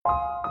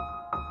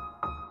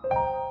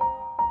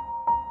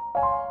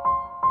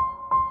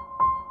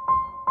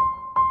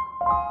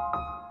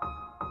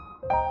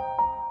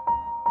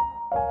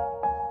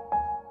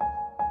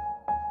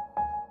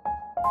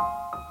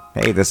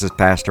Hey, this is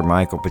Pastor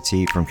Michael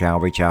Petit from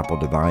Calvary Chapel,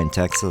 Divine,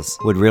 Texas.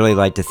 Would really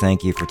like to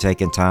thank you for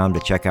taking time to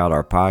check out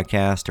our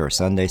podcast, our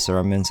Sunday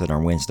sermons, and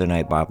our Wednesday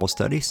night Bible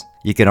studies.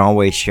 You can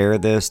always share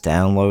this,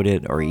 download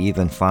it, or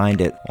even find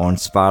it on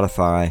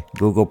Spotify,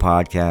 Google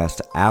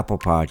Podcast, Apple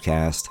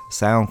Podcast,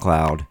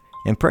 SoundCloud,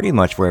 and pretty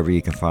much wherever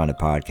you can find a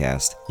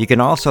podcast. You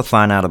can also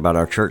find out about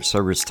our church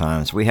service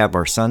times. We have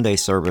our Sunday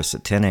service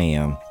at 10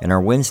 a.m. and our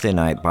Wednesday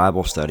night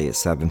Bible study at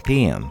 7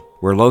 p.m.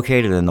 We're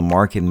located in the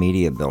Market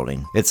Media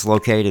Building. It's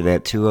located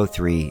at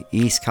 203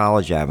 East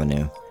College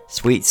Avenue,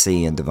 Suite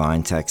C in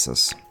Divine,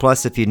 Texas.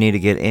 Plus, if you need to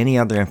get any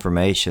other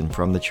information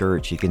from the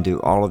church, you can do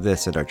all of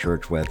this at our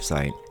church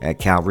website at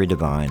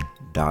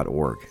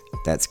calvarydivine.org.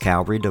 That's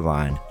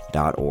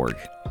calvarydivine.org.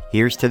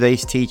 Here's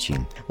today's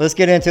teaching. Let's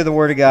get into the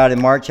Word of God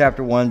in Mark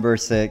chapter 1,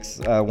 verse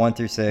 6, 1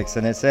 through 6.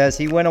 And it says,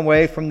 He went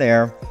away from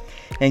there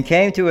and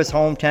came to his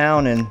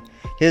hometown, and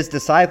his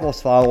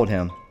disciples followed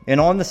him. And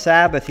on the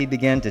Sabbath he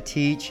began to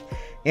teach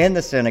in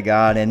the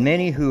synagogue, and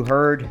many who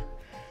heard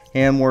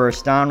him were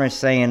astonished,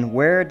 saying,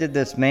 Where did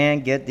this man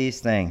get these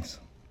things?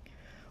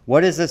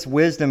 What is this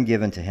wisdom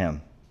given to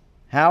him?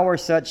 How are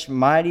such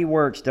mighty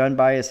works done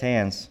by his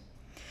hands?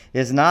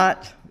 Is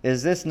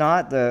this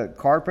not the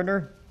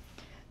carpenter,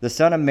 the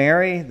son of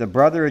Mary, the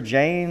brother of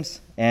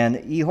James,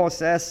 and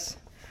Joses,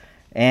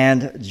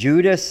 and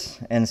Judas,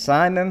 and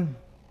Simon?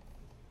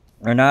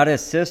 Are not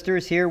his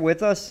sisters here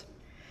with us?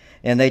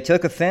 And they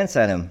took offense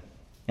at him.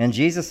 And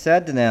Jesus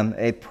said to them,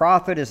 A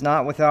prophet is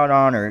not without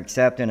honor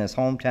except in his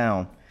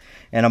hometown,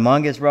 and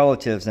among his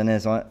relatives, and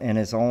in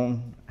his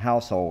own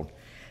household.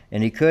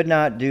 And he could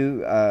not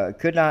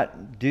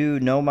do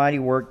no mighty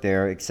work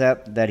there,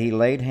 except that he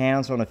laid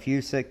hands on a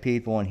few sick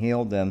people and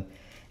healed them.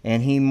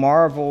 And he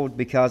marveled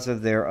because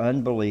of their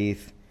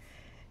unbelief,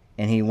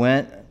 and he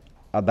went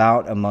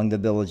about among the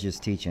villages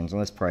teaching. So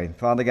let's pray.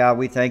 Father God,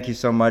 we thank you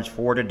so much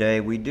for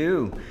today. We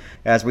do,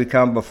 as we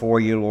come before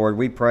you, Lord,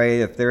 we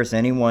pray if there's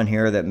anyone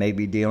here that may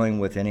be dealing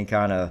with any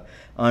kind of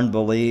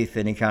unbelief,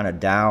 any kind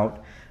of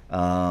doubt,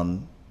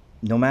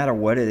 no matter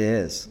what it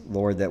is,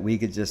 Lord, that we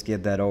could just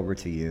give that over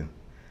to you,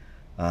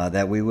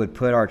 that we would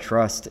put our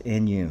trust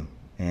in you,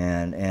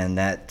 and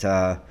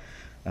that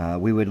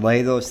we would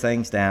lay those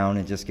things down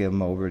and just give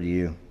them over to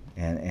you,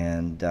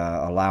 and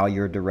allow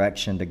your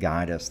direction to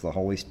guide us, the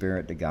Holy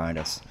Spirit to guide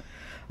us.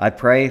 I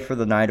pray for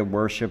the night of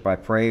worship. I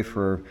pray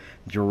for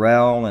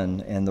Jarrell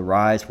and the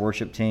Rise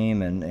worship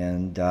team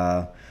and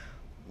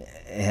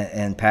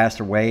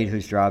Pastor Wade,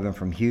 who's driving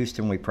from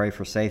Houston. We pray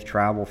for safe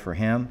travel for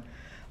him.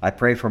 I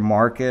pray for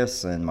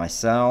Marcus and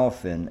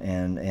myself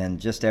and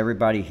just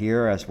everybody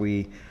here as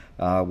we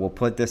will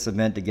put this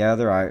event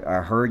together.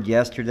 I heard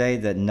yesterday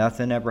that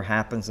nothing ever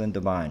happens in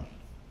Divine.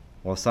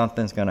 Well,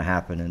 something's going to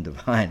happen in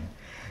Divine.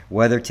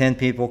 Whether 10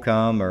 people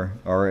come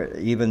or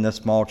even the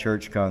small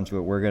church comes,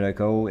 but we're going to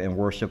go and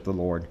worship the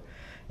Lord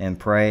and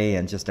pray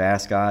and just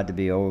ask God to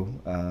be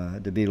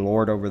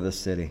Lord over the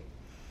city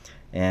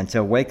and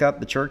to wake up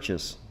the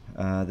churches,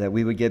 that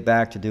we would get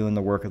back to doing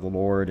the work of the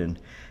Lord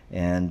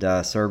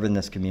and serving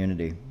this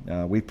community.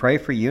 We pray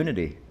for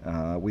unity.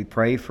 We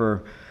pray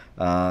for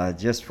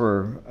just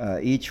for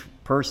each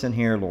person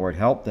here, Lord.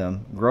 Help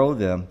them, grow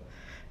them,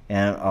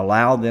 and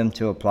allow them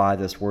to apply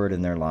this word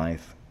in their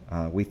life.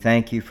 We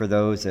thank you for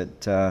those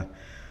that,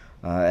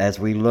 as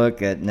we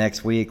look at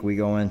next week, we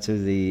go into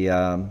the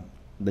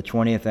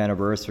 20th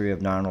anniversary of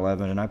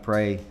 9/11, and I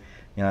pray,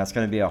 it's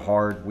going to be a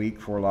hard week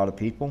for a lot of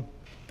people.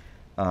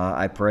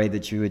 I pray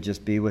that you would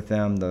just be with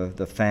them,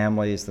 the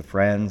families, the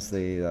friends,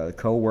 the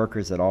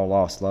co-workers that all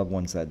lost loved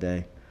ones that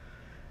day.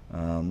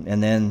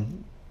 And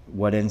then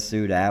what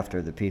ensued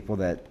after, the people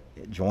that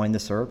joined the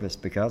service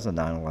because of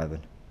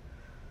 9/11.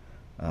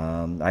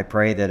 I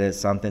pray that it's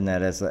something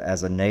that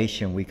as a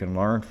nation we can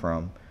learn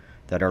from,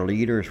 that our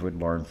leaders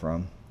would learn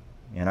from.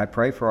 And I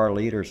pray for our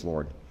leaders,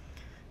 Lord.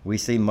 We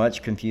see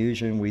much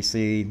confusion. We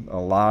see a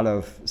lot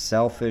of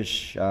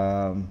selfish,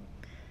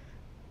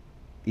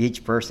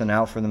 each person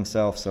out for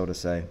themselves, so to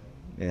say.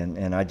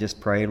 And I just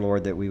pray,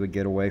 Lord, that we would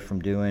get away from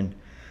doing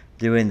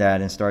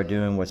that and start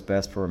doing what's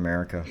best for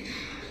America.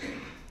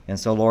 And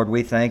so, Lord,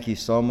 we thank you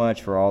so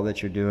much for all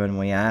that you're doing.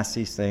 We ask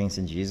these things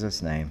in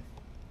Jesus' name.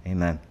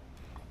 Amen.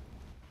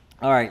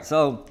 All right,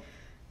 so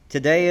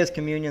today is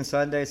Communion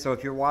Sunday, so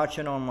if you're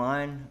watching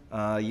online,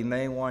 you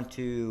may want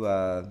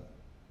to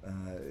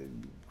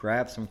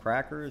grab some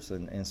crackers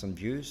and some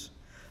juice,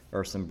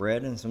 or some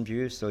bread and some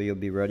juice, so you'll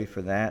be ready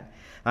for that.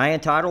 I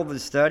entitled the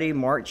study,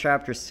 Mark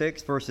chapter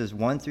 6, verses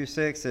 1 through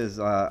 6,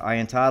 I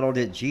entitled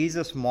it,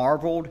 Jesus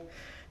Marveled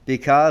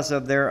Because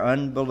of Their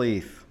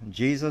Unbelief.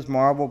 Jesus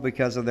marveled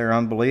because of their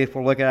unbelief.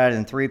 We'll look at it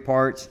in three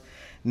parts.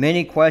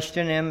 Many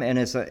questioned him in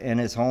his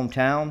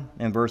hometown,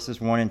 in verses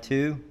 1 and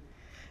 2.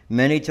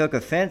 Many took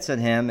offense at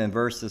him in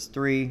verses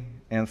 3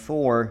 and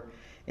 4,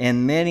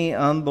 and many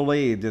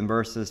unbelieved in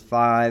verses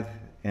 5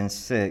 and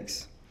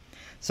 6.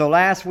 So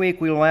last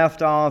week we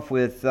left off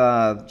with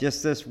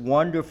just this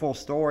wonderful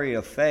story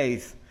of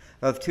faith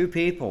of two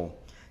people.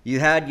 You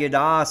had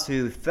Judas,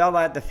 who fell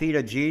at the feet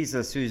of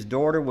Jesus, whose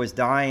daughter was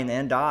dying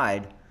and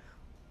died,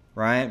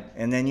 right?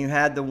 And then you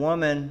had the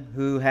woman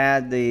who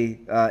had the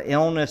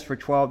illness for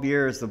 12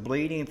 years, the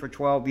bleeding for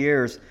 12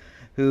 years,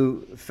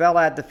 who fell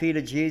at the feet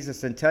of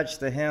Jesus and touched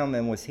the hem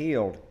and was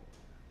healed.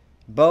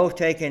 Both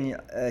taking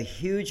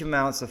huge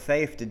amounts of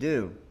faith to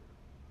do,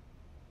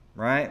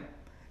 right?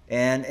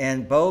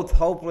 And both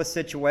hopeless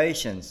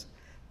situations.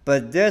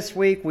 But this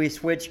week we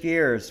switch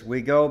gears.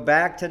 We go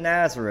back to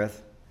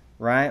Nazareth,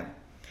 right?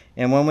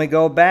 And when we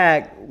go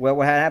back, what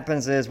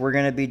happens is we're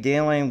going to be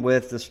dealing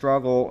with the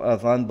struggle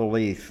of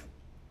unbelief.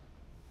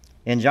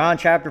 In John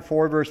chapter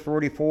 4, verse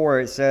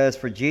 44, it says,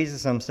 "For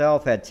Jesus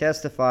himself had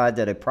testified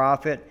that a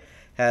prophet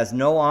has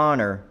no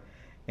honor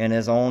in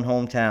his own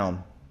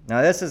hometown."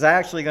 Now, this is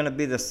actually going to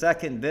be the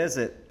second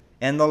visit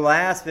and the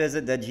last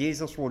visit that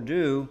Jesus will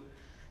do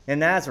in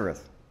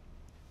Nazareth.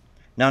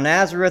 Now,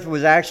 Nazareth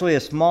was actually a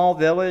small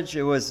village.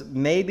 It was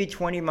maybe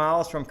 20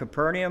 miles from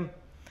Capernaum.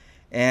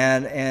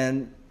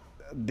 And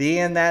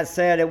being that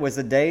said, it was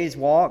a day's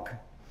walk.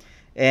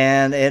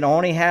 And it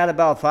only had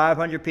about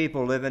 500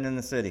 people living in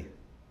the city.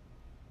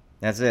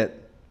 That's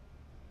it.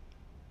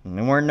 And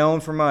they weren't known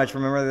for much.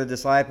 Remember the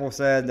disciples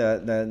said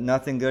that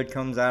nothing good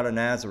comes out of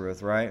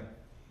Nazareth, right?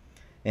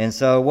 And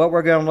so what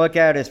we're going to look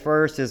at is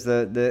first is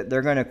they're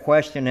going to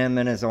question him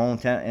in his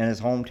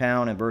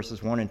hometown in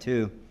verses 1 and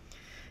 2.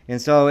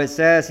 And so it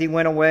says he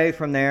went away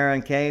from there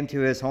and came to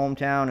his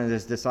hometown, and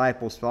his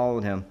disciples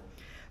followed him.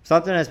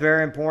 Something that's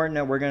very important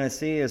that we're going to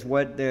see is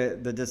what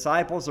the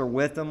disciples are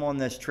with them on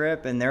this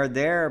trip, and they're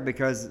there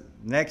because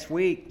next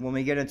week when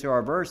we get into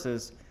our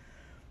verses,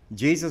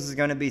 Jesus is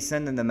going to be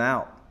sending them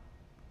out.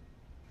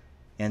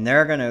 And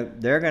they're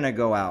gonna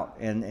go out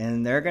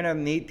and they're gonna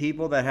meet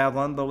people that have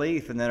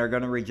unbelief and that are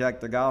gonna reject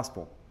the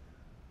gospel.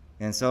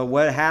 And so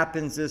what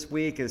happens this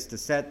week is to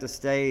set the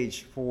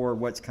stage for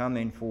what's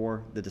coming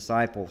for the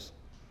disciples.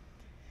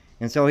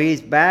 And so he's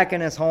back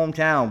in his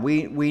hometown.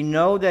 We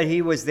know that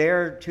he was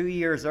there 2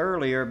 years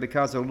earlier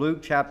because of Luke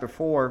chapter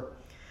 4,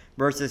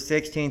 verses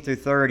 16 through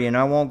 30. And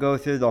I won't go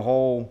through the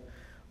whole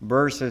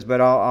verses,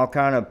 but I'll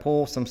kind of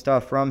pull some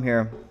stuff from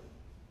here.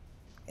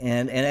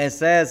 And it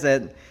says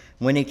that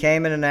when he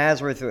came into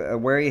Nazareth,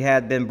 where he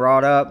had been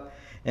brought up,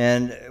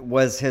 and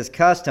was his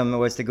custom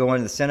was to go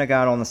into the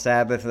synagogue on the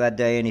Sabbath of that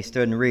day, and he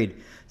stood and read.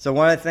 So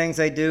one of the things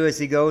they do is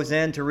he goes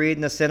in to read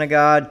in the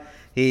synagogue.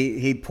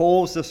 He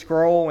pulls the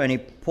scroll, and he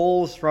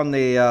pulls from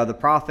the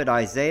prophet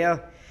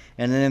Isaiah.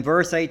 And then in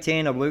verse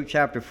 18 of Luke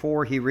chapter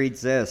 4, he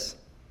reads this: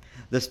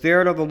 "The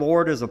Spirit of the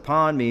Lord is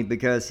upon me,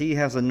 because he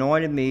has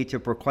anointed me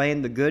to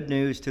proclaim the good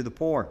news to the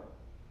poor.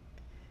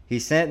 He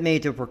sent me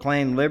to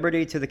proclaim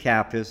liberty to the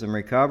captives and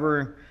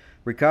recovering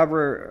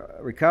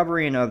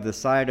of the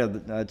sight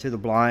to the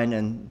blind,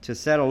 and to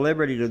set a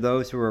liberty to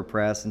those who are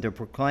oppressed, and to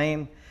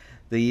proclaim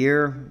the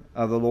year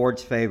of the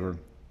Lord's favor."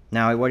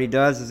 Now what he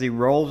does is he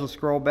rolls the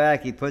scroll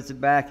back, he puts it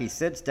back, he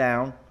sits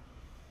down,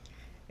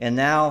 and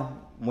now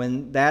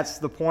when that's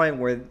the point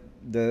where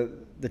the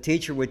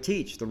teacher would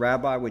teach, the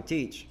rabbi would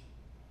teach.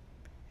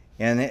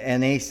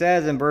 And he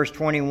says in verse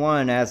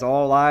 21, as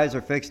all eyes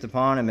are fixed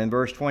upon him, in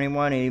verse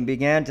 21, and he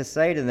began to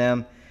say to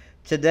them,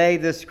 "Today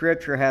this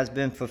scripture has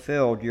been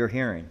fulfilled, your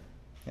hearing."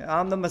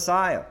 I'm the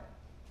Messiah.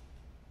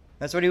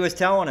 That's what he was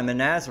telling him in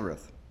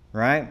Nazareth,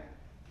 right?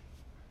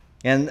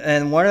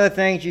 And one of the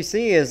things you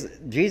see is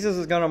Jesus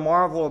is going to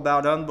marvel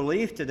about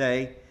unbelief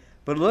today,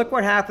 but look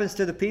what happens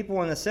to the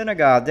people in the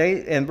synagogue.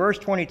 In verse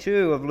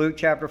 22 of Luke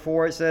chapter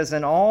 4, it says,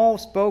 "And all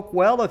spoke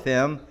well of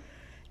him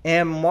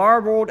and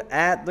marveled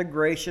at the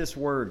gracious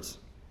words."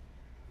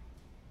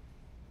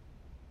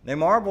 They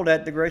marveled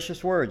at the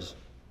gracious words.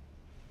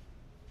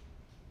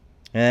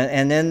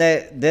 And then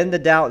the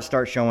doubt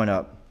starts showing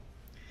up.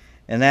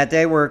 And that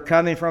they were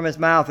coming from his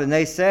mouth. And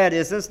they said,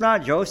 "Is this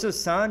not Joseph's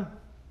son?"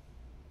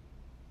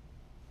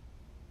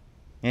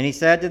 And he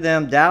said to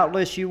them,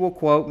 "Doubtless you will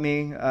quote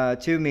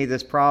to me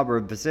this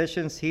proverb,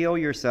 'Physicians, heal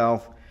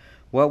yourself.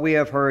 What we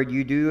have heard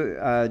you do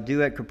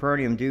at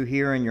Capernaum, do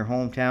here in your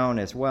hometown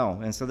as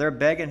well." And so they're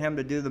begging him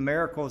to do the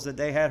miracles that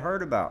they had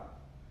heard about.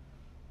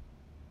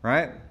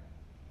 Right?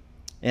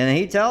 And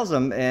he tells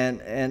them,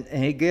 and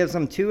he gives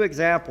them two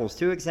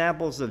examples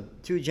of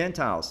two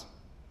Gentiles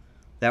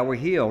that were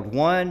healed.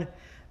 One,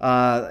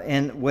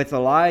 with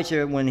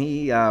Elijah when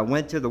he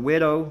went to the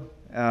widow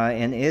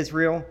in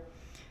Israel,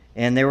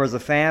 and there was a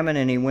famine,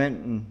 and he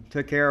went and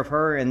took care of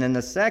her. And then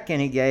the second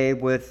he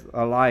gave with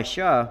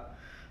Elisha,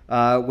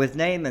 with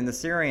Naaman the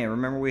Syrian.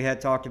 Remember we had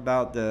talked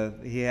about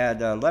he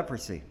had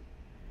leprosy.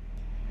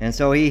 And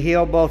so he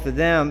healed both of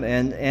them.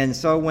 And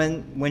so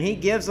when he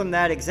gives them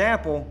that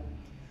example,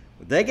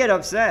 they get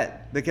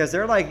upset because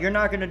they're like, "You're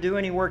not going to do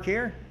any work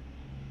here?"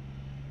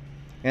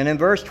 And in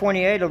verse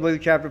 28 of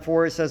Luke chapter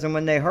 4, it says, "And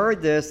when they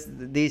heard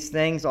these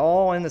things,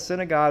 all in the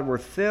synagogue were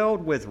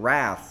filled with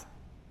wrath."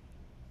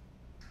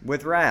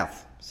 With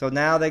wrath. So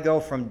now they go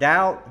from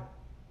doubt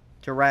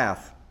to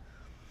wrath.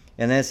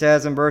 And then it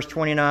says in verse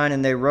 29,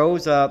 "And they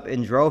rose up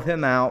and drove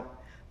him out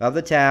of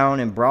the town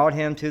and brought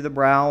him to the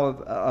brow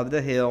of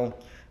the hill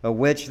of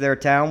which their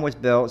town was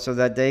built, so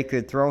that they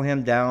could throw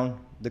him down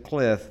the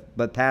cliff.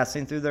 But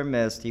passing through their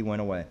midst, he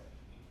went away."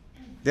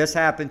 This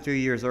happened 2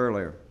 years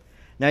earlier.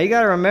 Now you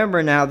got to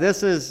remember now,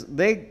 this is,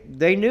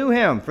 they knew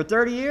him for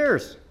 30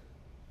 years.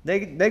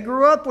 They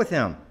grew up with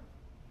him.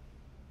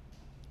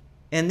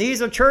 And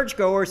these are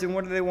churchgoers, and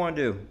what do they want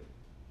to do?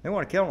 They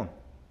want to kill him.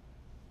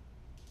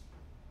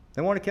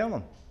 They want to kill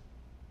him.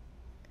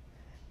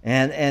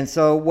 And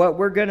so what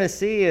we're going to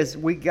see is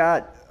we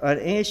got an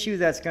issue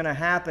that's going to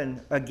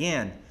happen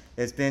again.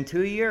 It's been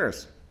 2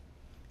 years.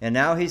 And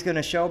now he's going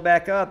to show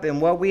back up.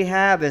 And what we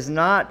have is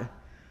not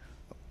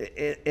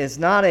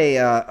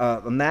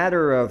a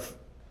matter of,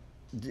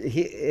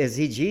 is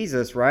he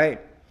Jesus,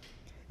 right?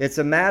 It's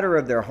a matter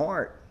of their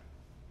heart.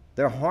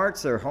 Their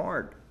hearts are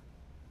hard.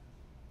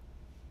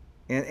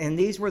 And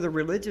these were the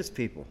religious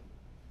people.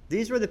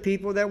 These were the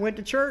people that went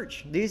to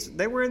church.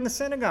 They were in the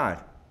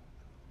synagogue.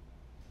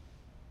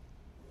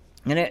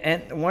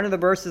 And one of the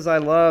verses I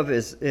love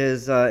is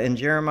in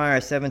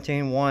Jeremiah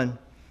 17:1.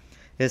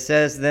 It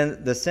says,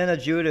 "Then the sin of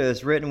Judah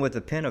is written with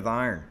a pen of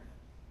iron,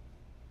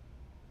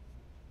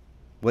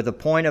 with the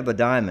point of a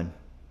diamond.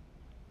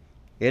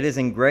 It is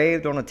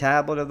engraved on a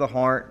tablet of the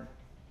heart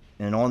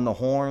and on the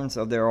horns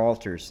of their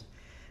altars."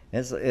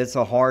 It's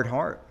a hard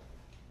heart.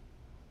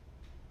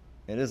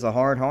 It is a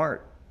hard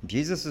heart.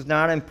 Jesus is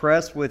not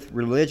impressed with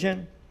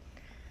religion.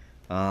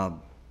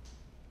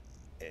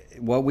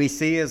 What we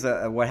see is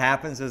what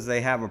happens is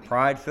they have a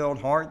pride-filled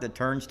heart that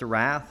turns to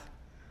wrath.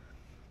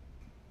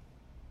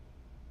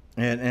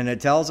 And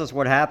it tells us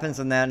what happens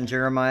in that in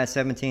Jeremiah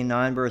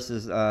 17:9,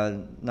 verses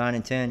 9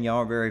 and 10. Y'all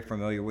are very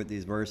familiar with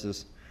these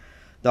verses.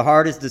 "The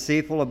heart is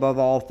deceitful above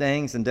all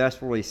things and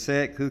desperately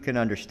sick. Who can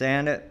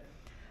understand it?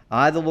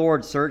 I, the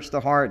Lord, search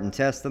the heart and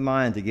test the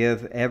mind to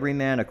give every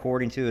man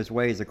according to his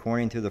ways,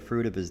 according to the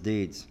fruit of his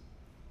deeds."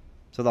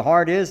 So the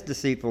heart is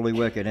deceitfully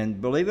wicked. And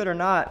believe it or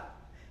not,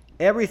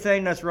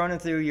 everything that's running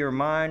through your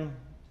mind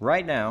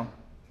right now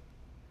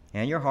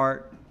and your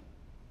heart,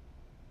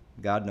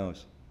 God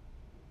knows.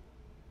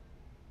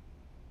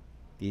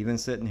 Even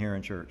sitting here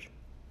in church.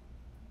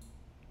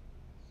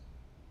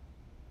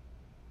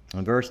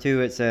 In verse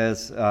 2 it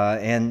says,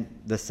 "And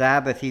the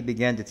Sabbath he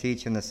began to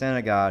teach in the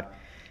synagogue,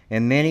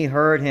 and many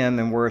heard him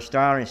and were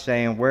astonished,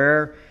 saying,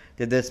 'Where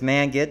did this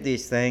man get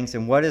these things?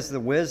 And what is the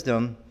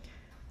wisdom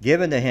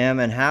given to him?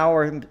 And how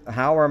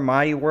are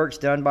mighty works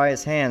done by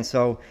his hands?'"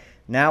 So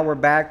now we're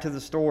back to the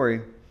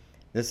story.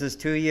 This is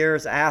 2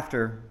 years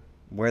after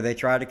where they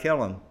tried to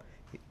kill him.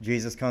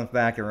 Jesus comes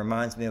back. It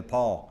reminds me of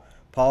Paul.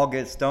 Paul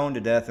gets stoned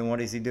to death, and what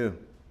does he do?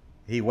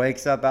 He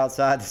wakes up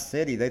outside the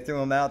city. They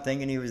threw him out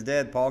thinking he was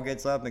dead. Paul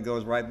gets up and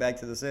goes right back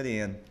to the city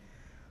and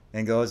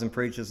goes and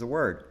preaches the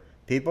word.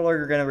 People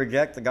are going to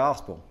reject the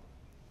gospel.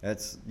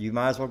 You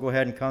might as well go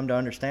ahead and come to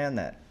understand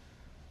that.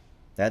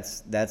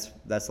 That's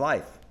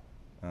life.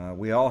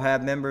 We all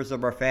have members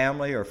of our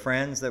family or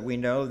friends that we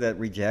know that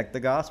reject the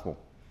gospel.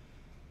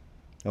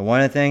 And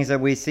one of the things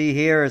that we see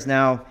here is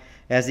now,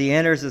 as he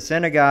enters the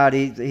synagogue,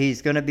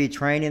 he's going to be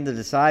training the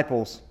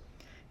disciples,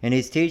 and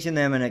he's teaching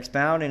them and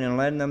expounding and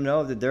letting them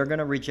know that they're going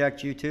to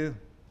reject you too.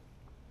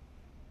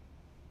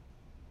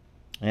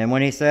 And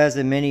when he says,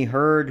 "And many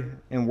heard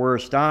and were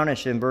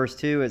astonished," in verse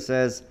 2, it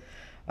says,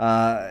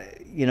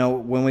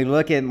 when we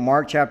look at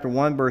Mark chapter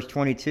 1, verse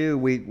 22,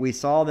 we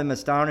saw them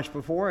astonished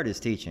before at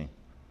his teaching.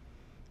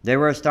 They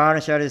were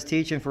astonished at his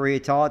teaching, for he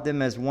taught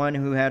them as one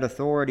who had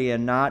authority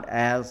and not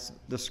as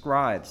the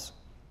scribes.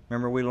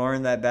 Remember, we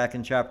learned that back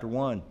in chapter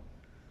 1.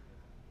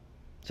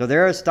 So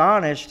they're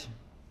astonished,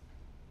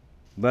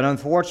 but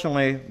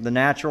unfortunately, the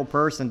natural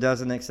person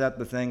doesn't accept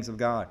the things of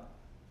God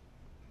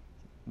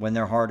when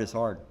their heart is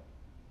hard.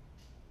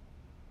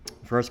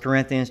 1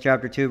 Corinthians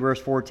chapter 2, verse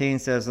 14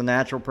 says, "The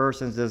natural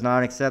person does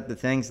not accept the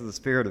things of the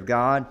Spirit of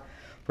God,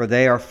 for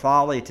they are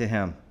folly to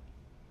him.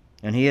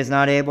 And he is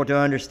not able to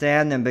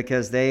understand them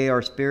because they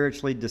are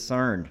spiritually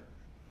discerned."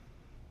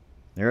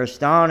 They're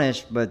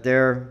astonished, but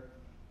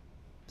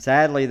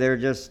sadly, they're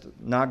just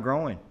not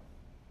growing.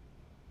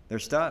 They're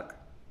stuck.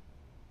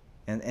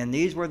 And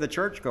these were the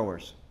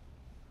churchgoers.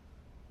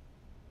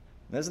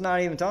 This is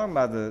not even talking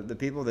about the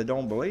people that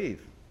don't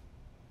believe.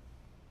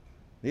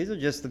 These are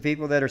just the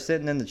people that are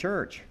sitting in the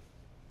church.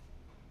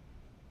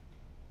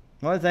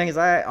 One of the things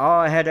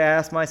I had to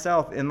ask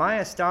myself, am I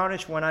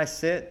astonished when I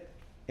sit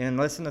and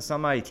listen to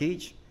somebody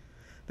teach?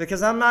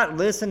 Because I'm not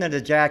listening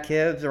to Jack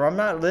Hibbs or I'm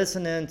not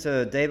listening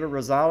to David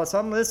Rosales.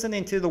 I'm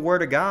listening to the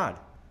Word of God.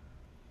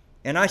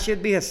 And I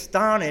should be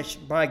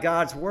astonished by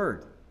God's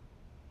Word.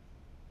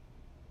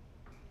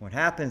 What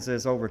happens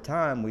is over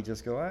time we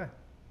just go,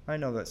 I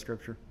know that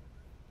Scripture.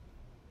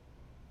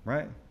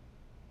 Right?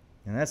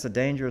 And that's a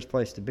dangerous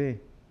place to be.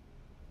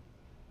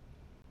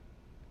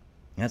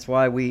 That's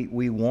why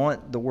we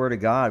want the Word of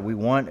God.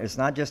 It's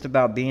not just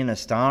about being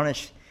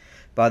astonished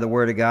by the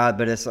Word of God,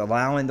 but it's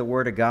allowing the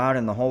Word of God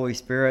and the Holy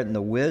Spirit and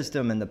the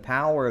wisdom and the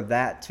power of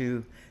that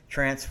to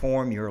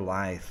transform your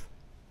life.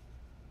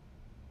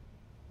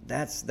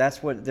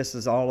 That's what this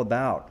is all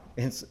about.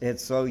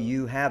 It's so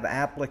you have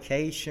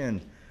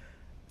application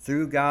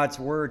through God's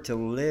Word to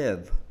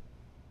live.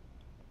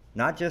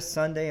 Not just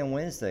Sunday and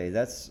Wednesday.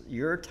 That's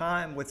your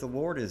time with the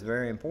Lord is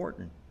very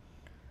important.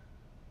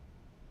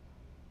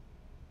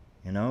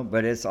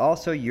 But it's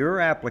also your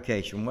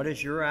application. What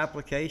is your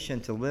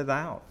application to live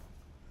out?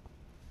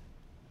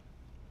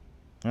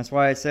 That's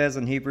why it says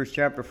in Hebrews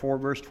chapter 4,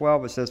 verse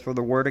 12, it says, "For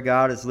the word of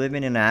God is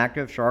living and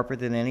active, sharper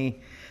than any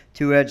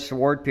two-edged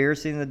sword,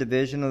 piercing the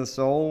division of the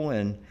soul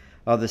and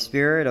of the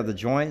spirit, of the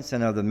joints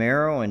and of the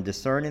marrow, and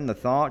discerning the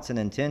thoughts and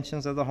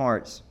intentions of the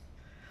hearts."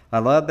 I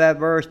love that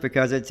verse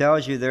because it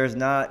tells you there's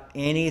not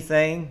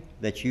anything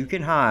that you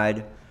can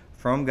hide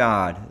from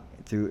God.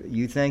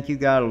 You think you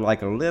got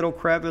like a little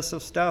crevice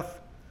of stuff?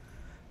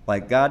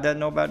 Like God doesn't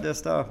know about this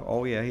stuff?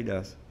 Oh yeah, He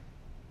does.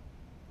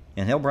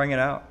 And He'll bring it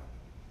out.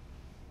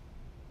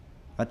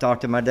 I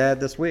talked to my dad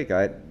this week.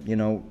 I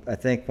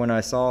think when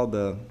I saw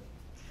the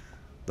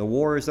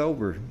war is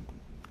over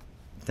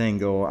thing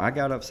go, I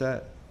got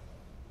upset.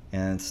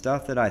 And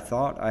stuff that I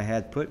thought I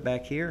had put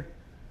back here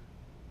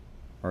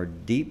or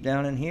deep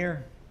down in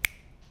here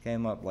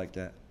came up like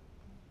that.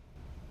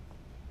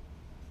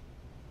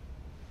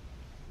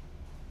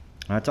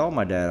 I told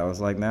my dad, I was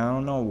like, man, I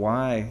don't know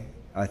why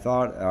I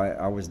thought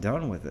I was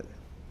done with it.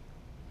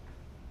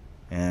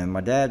 And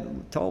my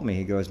dad told me,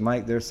 he goes,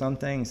 Mike, there's some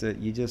things that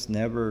you just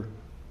never,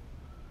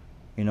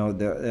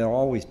 they'll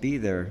always be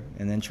there.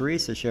 And then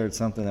Teresa shared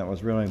something that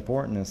was really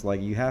important. It's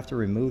like you have to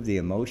remove the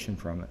emotion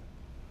from it.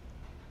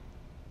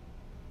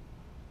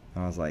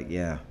 I was like,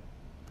 yeah.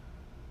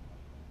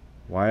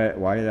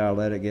 Why did I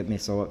let it get me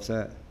so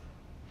upset?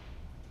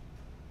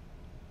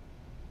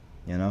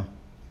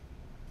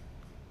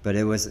 But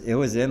it was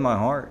in my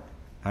heart.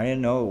 I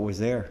didn't know it was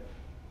there.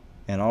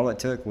 And all it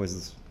took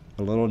was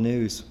a little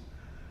news.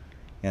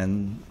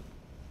 And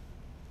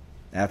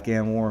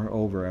Afghan war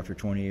over after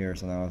 20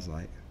 years. And I was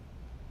like,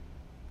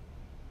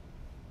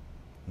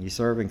 you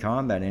serve in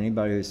combat,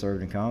 anybody who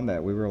served in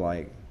combat, we were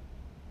like,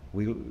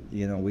 we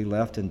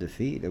left in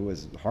defeat. It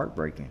was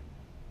heartbreaking.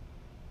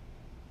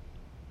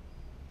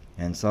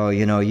 And so,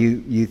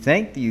 you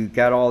think you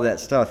got all that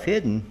stuff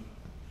hidden,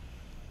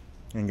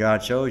 and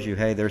God shows you,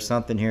 hey, there's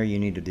something here you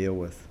need to deal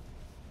with.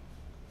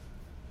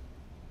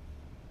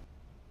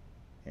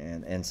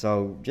 And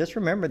so just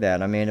remember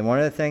that. I mean, one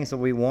of the things that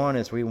we want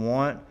is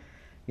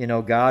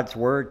God's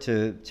word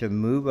to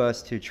move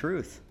us to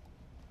truth,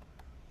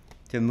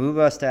 to move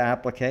us to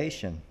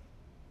application.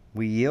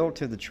 We yield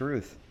to the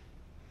truth.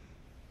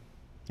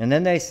 And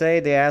then they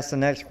ask the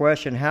next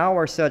question, how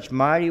are such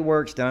mighty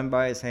works done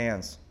by His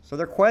hands? So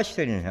they're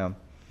questioning Him.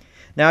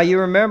 Now you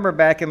remember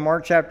back in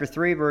Mark chapter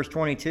 3, verse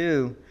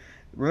 22,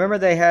 remember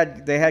they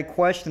had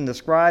questioned, the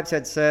scribes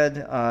had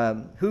said,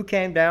 who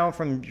came down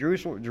from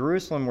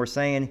Jerusalem were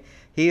saying,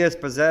 He is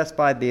possessed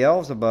by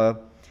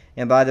Beelzebub,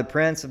 and by the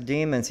prince of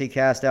demons He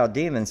cast out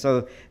demons.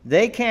 So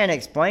they can't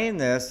explain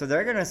this, so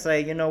they're going to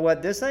say, you know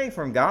what, this ain't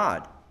from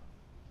God.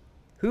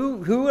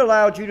 Who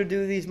allowed you to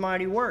do these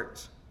mighty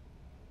works?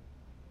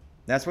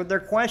 That's what they're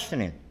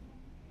questioning.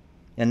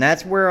 And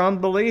that's where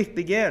unbelief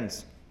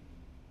begins.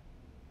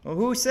 Well,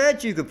 who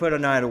said you could put a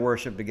night of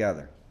worship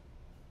together?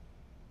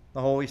 The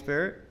Holy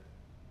Spirit?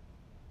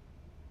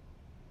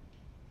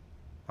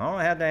 I don't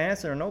have the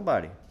answer to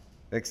nobody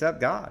except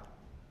God.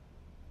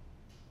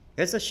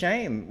 It's a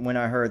shame when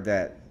I heard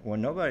that.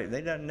 When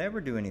they don't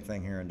never do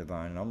anything here in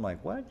Divine. And I'm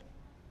like, what?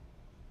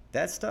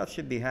 That stuff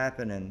should be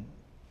happening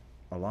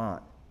a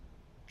lot.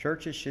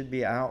 Churches should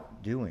be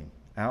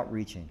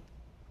outreaching.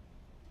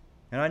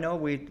 And I know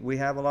we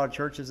have a lot of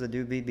churches that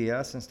do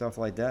VBS and stuff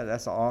like that.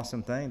 That's an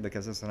awesome thing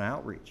because it's an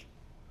outreach.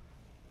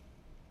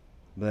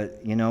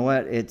 But you know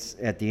what? It's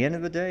at the end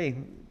of the day,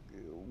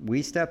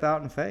 we step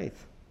out in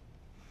faith.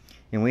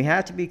 And we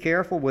have to be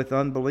careful with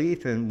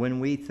unbelief. And when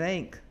we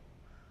think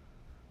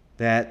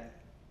that,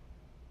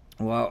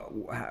 well,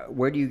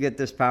 where do you get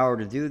this power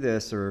to do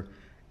this? Or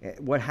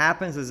what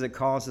happens is it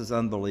causes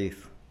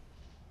unbelief.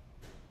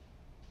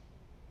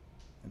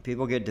 And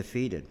people get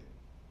defeated.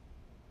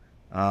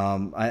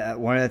 One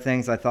of the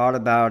things I thought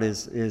about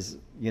is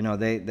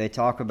they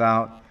talk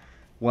about,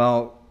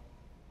 well,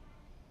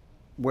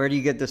 where do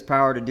you get this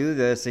power to do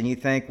this? And you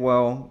think,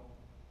 well,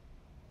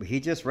 He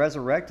just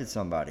resurrected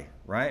somebody,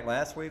 right?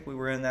 Last week we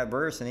were in that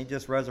verse, and He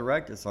just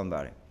resurrected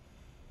somebody.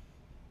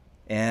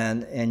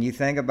 And you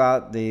think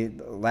about the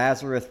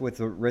Lazarus with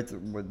the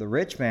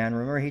rich man.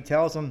 Remember, He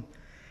tells him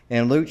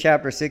in Luke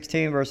chapter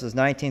 16, verses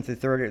 19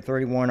 through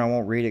 31. I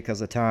won't read it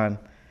because of time,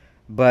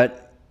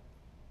 but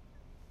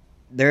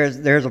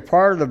there's a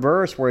part of the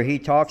verse where He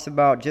talks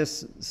about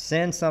just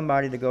send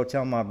somebody to go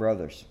tell my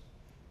brothers.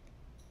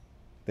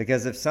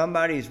 Because if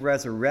somebody's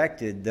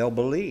resurrected, they'll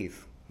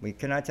believe.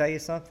 Can I tell you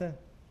something?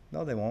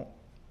 No, they won't.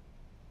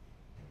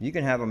 You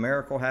can have a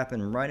miracle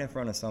happen right in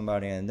front of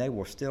somebody and they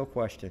will still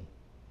question.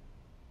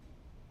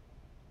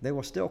 They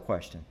will still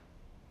question.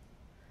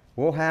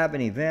 We'll have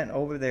an event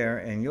over there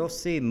and you'll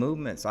see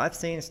movements. I've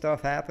seen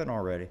stuff happen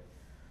already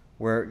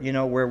where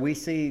we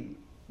see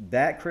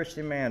that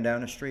Christian man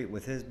down the street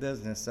with his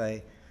business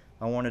say,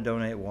 I want to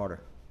donate water.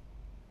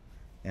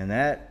 And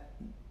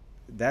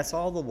that's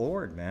all the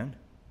Lord, man.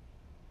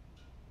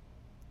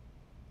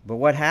 But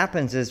what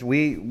happens is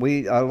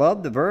I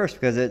love the verse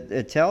because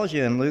it tells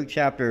you in Luke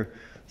chapter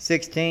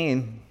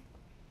 16,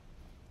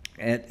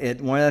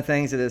 One of the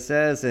things that it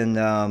says in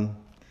the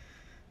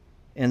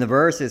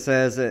verse, it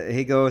says,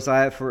 he goes,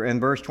 in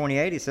verse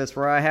 28, he says,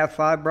 "For I have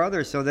 5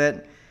 brothers, so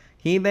that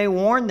he may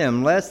warn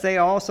them, lest they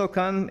also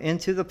come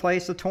into the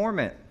place of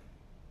torment.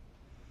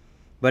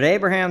 But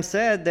Abraham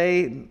said,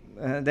 they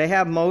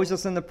have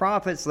Moses and the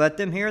prophets, let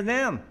them hear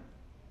them.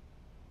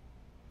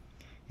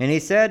 And he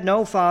said,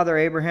 No, Father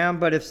Abraham,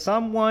 but if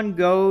someone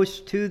goes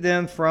to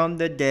them from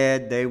the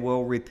dead, they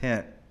will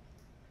repent."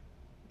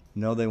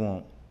 No, they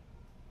won't.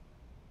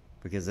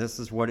 Because this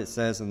is what it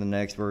says in the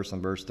next verse,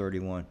 in verse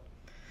 31.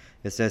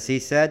 It says, "He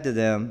said to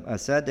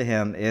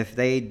him, if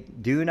they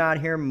do not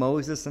hear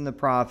Moses and the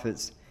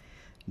prophets,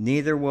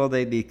 neither will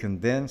they be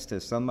convinced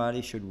if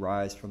somebody should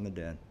rise from the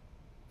dead."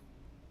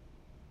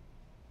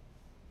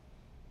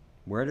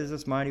 Where does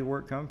this mighty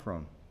work come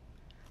from?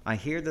 I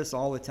hear this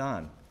all the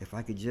time. If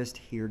I could just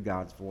hear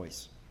God's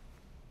voice,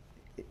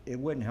 it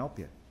wouldn't help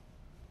you.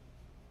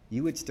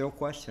 You would still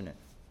question it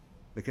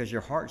because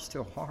your heart's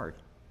still hard.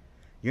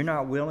 You're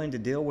not willing to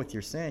deal with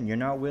your sin. You're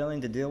not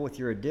willing to deal with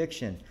your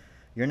addiction.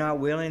 You're not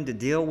willing to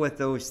deal with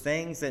those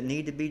things that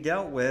need to be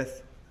dealt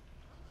with.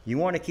 You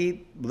want to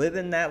keep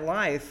living that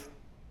life.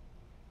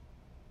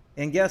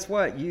 And guess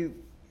what? If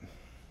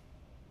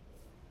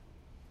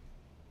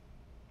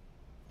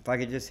I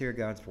could just hear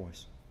God's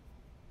voice.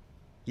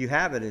 You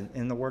have it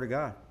in the Word of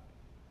God.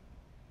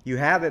 You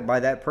have it by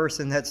that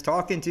person that's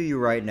talking to you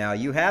right now.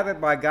 You have it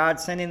by God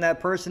sending that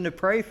person to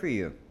pray for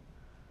you.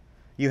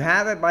 You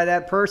have it by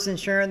that person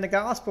sharing the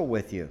gospel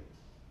with you.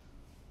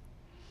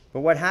 But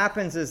what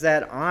happens is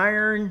that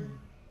iron,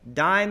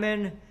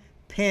 diamond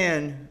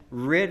pen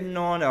written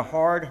on a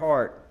hard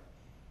heart,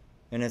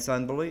 and it's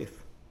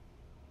unbelief.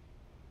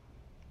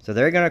 So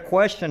they're going to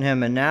question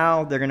him, and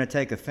now they're going to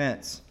take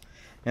offense.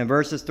 In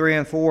verses 3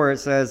 and 4, it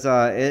says,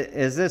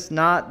 "Is this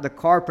not the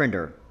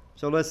carpenter?"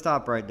 So let's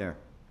stop right there.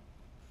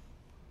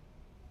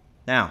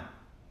 Now,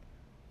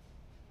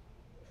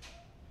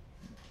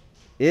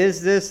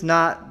 is this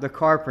not the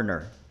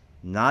carpenter?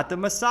 Not the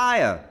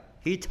Messiah.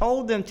 He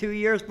told them 2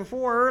 years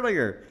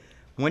earlier,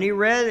 when he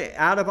read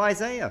out of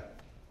Isaiah.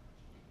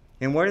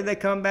 And what did they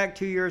come back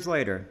 2 years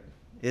later?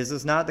 Is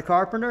this not the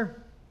carpenter?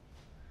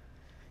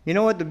 You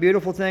know what the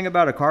beautiful thing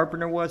about a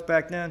carpenter was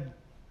back then?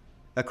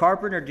 A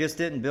carpenter just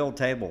didn't build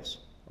tables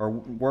or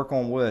work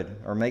on wood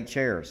or make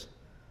chairs.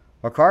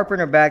 A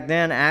carpenter back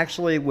then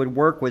actually would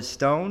work with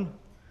stone.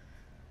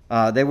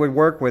 They would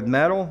work with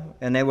metal,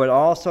 and they would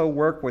also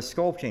work with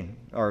sculpting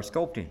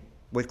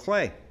with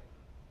clay.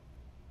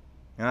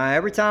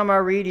 Every time I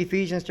read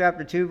Ephesians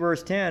chapter 2,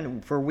 verse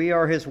 10, "For we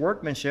are his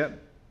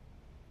workmanship,"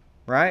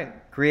 right?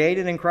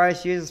 "Created in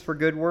Christ Jesus for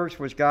good works,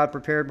 which God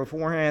prepared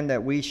beforehand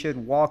that we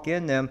should walk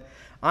in them."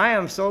 I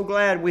am so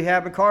glad we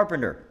have a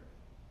carpenter.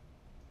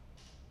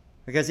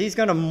 Because he's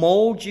going to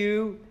mold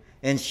you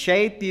and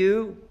shape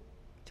you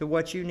to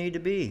what you need to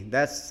be.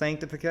 That's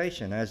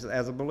sanctification as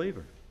a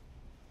believer.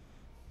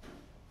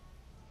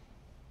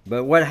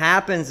 But what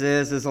happens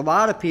is a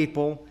lot of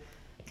people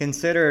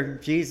consider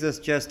Jesus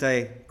just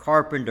a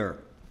carpenter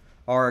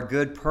or a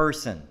good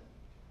person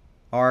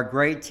or a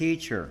great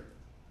teacher.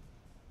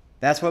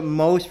 That's what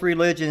most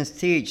religions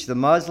teach. The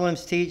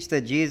Muslims teach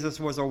that Jesus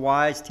was a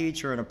wise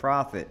teacher and a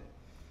prophet.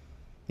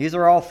 These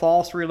are all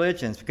false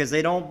religions because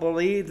they don't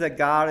believe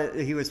that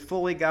he was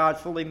fully God,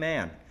 fully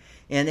man.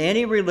 And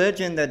any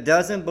religion that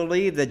doesn't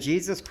believe that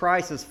Jesus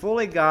Christ is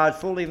fully God,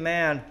 fully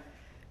man,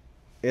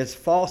 is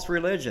false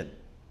religion.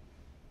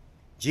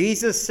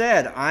 Jesus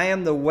said, "I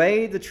am the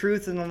way, the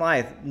truth, and the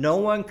life. No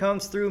one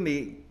comes to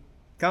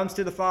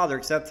the Father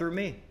except through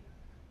me."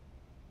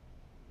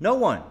 No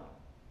one.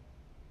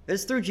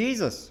 It's through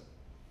Jesus.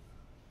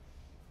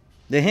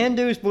 The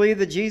Hindus believe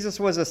that Jesus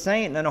was a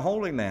saint and a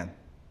holy man.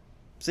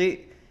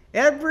 See,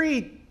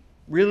 every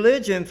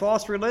religion,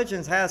 false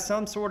religions, has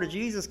some sort of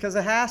Jesus because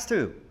it has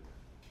to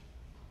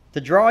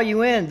draw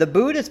you in. The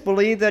Buddhists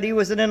believe that he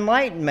was an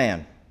enlightened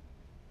man.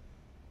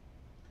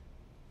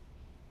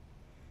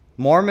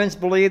 Mormons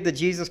believe that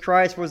Jesus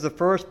Christ was the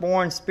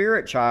firstborn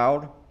spirit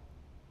child.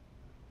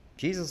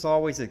 Jesus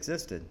always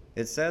existed.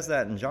 It says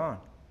that in John.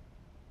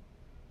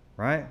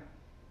 Right?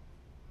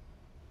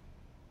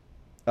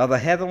 Of a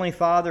heavenly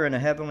Father and a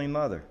heavenly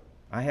Mother.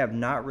 I have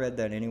not read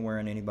that anywhere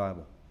in any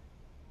Bible.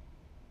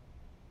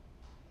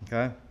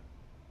 Okay?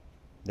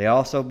 They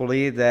also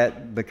believe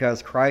that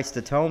because Christ's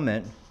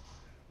atonement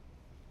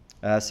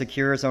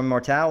secures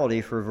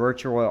immortality for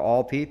virtually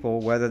all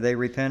people, whether they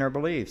repent or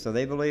believe. So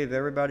they believe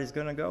everybody's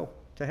going to go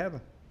to heaven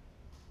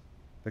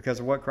because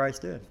of what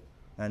Christ did.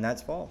 And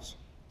that's false.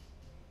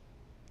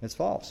 It's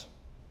false.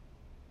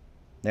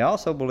 They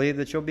also believe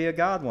that you'll be a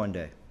God one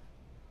day,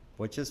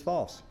 which is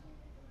false.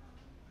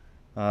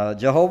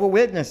 Jehovah's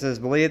Witnesses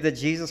believe that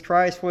Jesus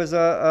Christ was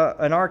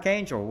an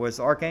archangel, was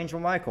Archangel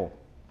Michael.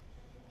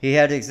 He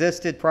had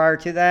existed prior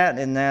to that,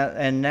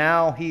 and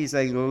now he's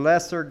a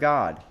lesser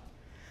God.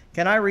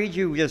 Can I read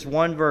you just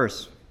one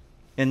verse?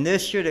 And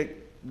this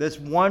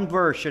one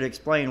verse should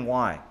explain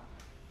why.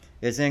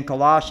 It's in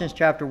Colossians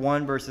chapter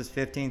 1, verses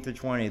 15 through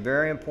 20.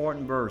 Very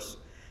important verse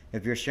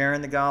if you're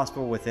sharing the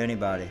gospel with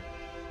anybody.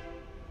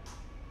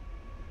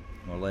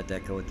 We'll let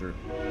that go through.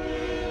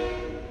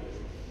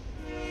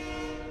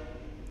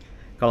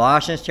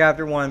 Colossians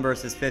chapter 1,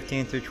 verses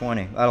 15 through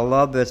 20. I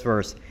love this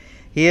verse.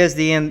 He is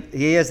the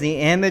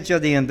image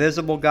of the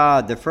invisible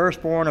God, the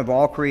firstborn of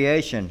all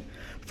creation.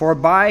 For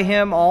by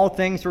him all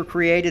things were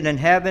created in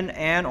heaven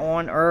and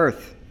on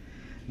earth,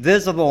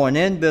 visible and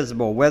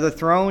invisible, whether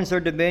thrones or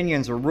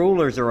dominions or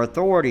rulers or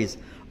authorities.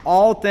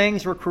 All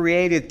things were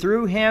created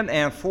through him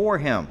and for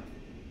him.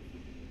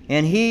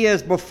 And he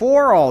is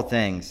before all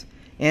things,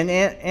 and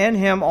in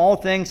him all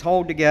things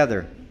hold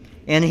together.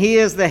 And he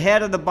is the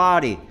head of the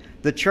body,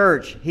 the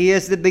church. He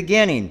is the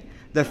beginning,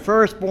 the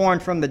firstborn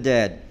from the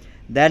dead,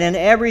 that in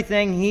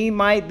everything he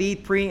might be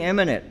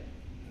preeminent.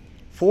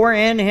 For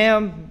in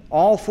him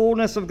all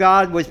fullness of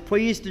God was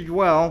pleased to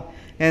dwell,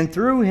 and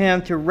through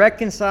him to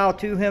reconcile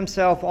to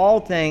himself all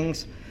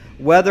things,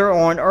 whether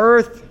on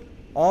earth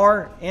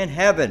or in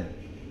heaven,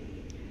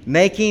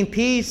 making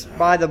peace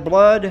by the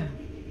blood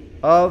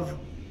of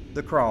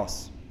the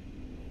cross.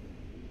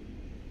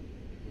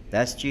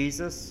 That's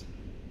Jesus.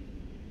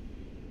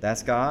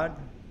 That's God.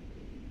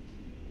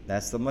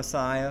 That's the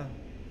Messiah.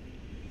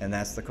 And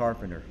that's the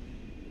carpenter.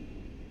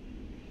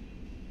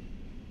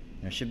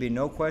 There should be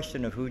no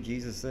question of who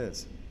Jesus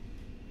is.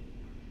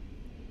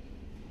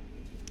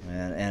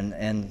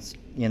 And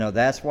you know,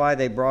 that's why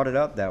they brought it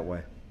up that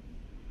way.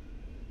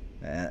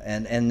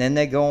 And then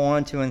they go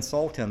on to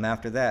insult him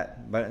after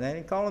that. But they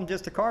didn't call him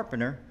just a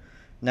carpenter.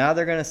 Now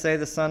they're going to say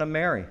the son of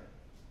Mary.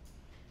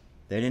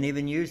 They didn't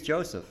even use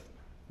Joseph.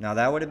 Now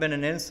that would have been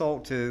an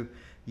insult to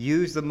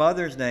use the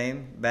mother's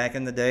name back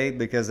in the day,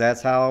 because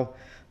that's how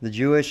the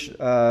Jewish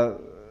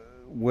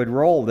would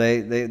roll.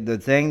 The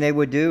thing they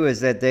would do is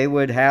that they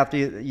would have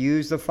to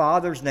use the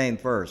father's name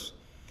first.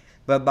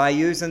 But by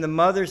using the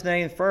mother's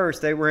name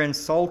first, they were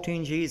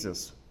insulting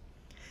Jesus.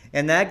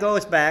 And that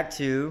goes back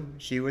to,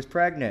 she was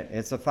pregnant.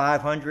 It's a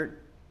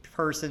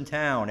 500-person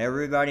town.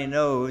 Everybody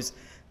knows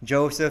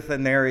Joseph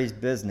and Mary's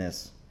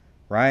business,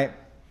 right?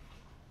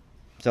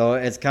 So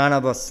it's kind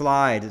of a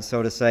slide,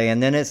 so to say.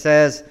 And then it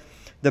says,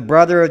 the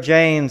brother of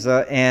James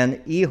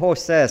and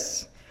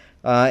Ehoses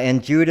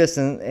and Judas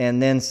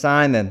and then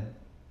Simon.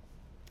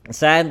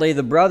 Sadly,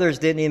 the brothers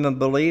didn't even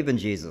believe in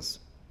Jesus.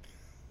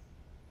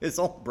 It's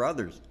all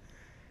brothers.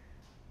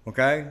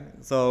 Okay?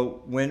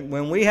 So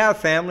when we have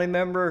family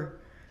member,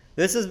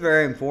 this is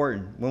very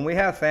important. When we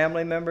have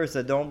family members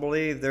that don't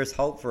believe, there's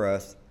hope for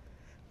us,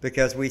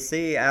 because we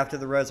see after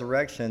the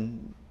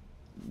resurrection,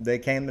 they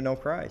came to know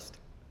Christ.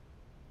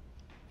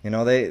 You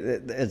know,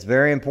 it's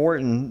very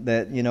important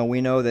that, you know,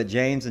 we know that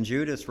James and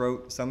Judas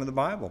wrote some of the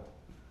Bible.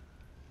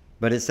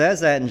 But it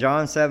says that in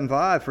John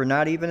 7:5, for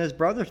not even his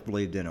brothers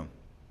believed in him.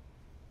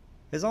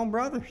 His own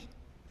brothers.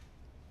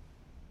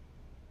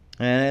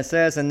 And it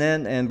says, and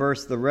then in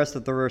the rest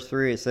of the verse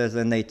 3, it says,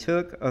 and they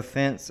took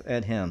offense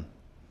at him.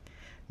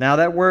 Now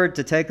that word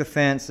to take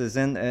offense is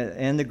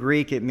in the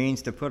Greek, it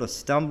means to put a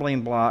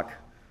stumbling block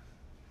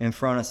in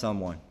front of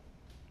someone.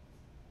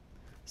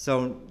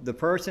 So the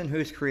person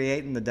who's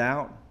creating the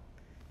doubt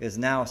is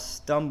now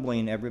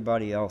stumbling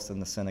everybody else in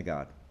the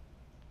synagogue.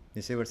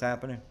 You see what's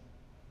happening?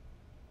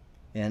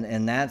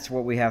 And that's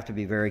what we have to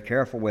be very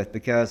careful with,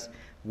 because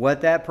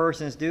what that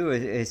person is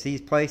doing is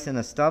he's placing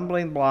a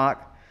stumbling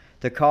block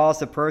to cause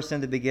the person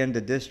to begin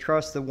to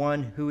distrust the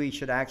one who he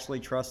should actually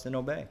trust and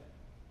obey.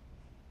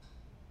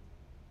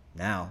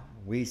 Now,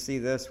 we see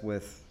this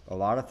with a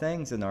lot of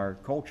things in our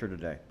culture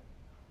today.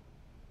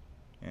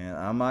 And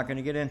I'm not going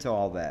to get into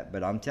all that,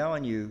 but I'm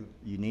telling you,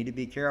 you need to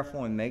be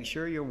careful and make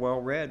sure you're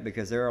well read,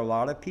 because there are a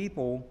lot of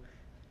people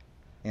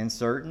in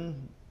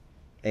certain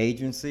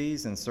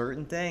agencies and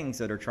certain things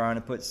that are trying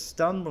to put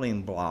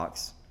stumbling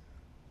blocks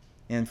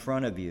in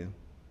front of you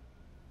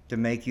to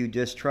make you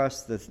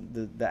distrust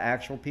the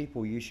actual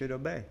people you should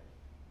obey.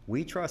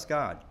 We trust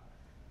God.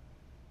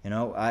 You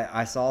know,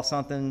 I saw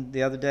something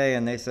the other day,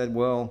 and they said,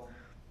 well,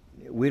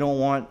 we don't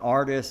want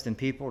artists and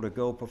people to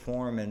go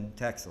perform in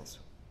Texas.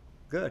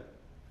 Good.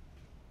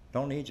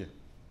 Don't need you.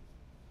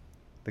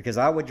 Because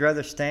I would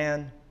rather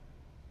stand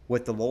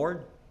with the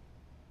Lord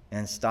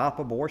and stop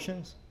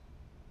abortions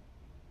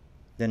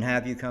than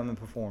have you come and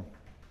perform.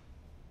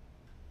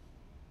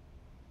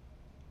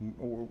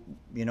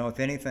 You know, if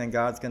anything,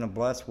 God's going to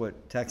bless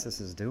what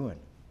Texas is doing.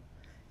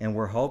 And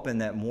we're hoping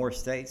that more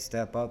states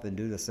step up and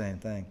do the same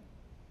thing.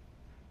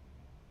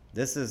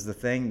 This is the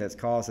thing that's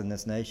causing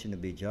this nation to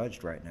be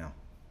judged right now.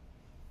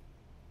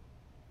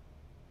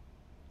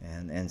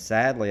 And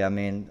sadly, I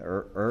mean,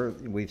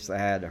 we've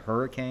had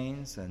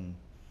hurricanes and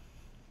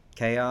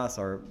chaos,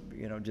 or,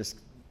 you know, just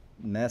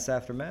mess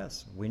after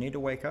mess. We need to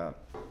wake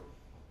up.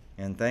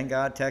 And thank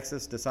God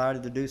Texas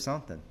decided to do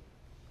something.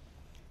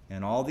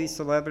 And all these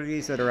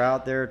celebrities that are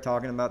out there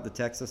talking about the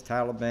Texas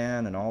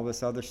Taliban and all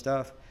this other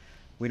stuff,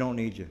 we don't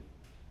need you.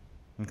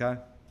 Okay?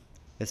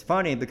 It's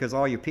funny because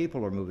all your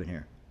people are moving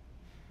here.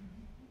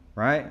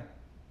 Right?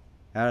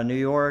 Out of New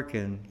York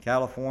and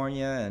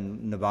California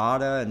and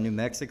Nevada and New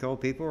Mexico,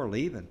 people are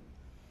leaving.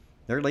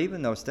 They're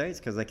leaving those states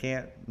because they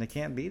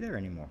can't be there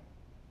anymore.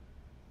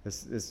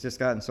 It's just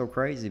gotten so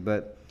crazy.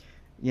 But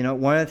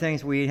one of the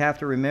things we have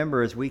to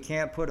remember is we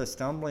can't put a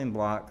stumbling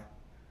block,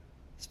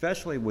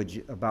 especially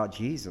about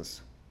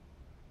Jesus.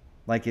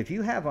 Like if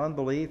you have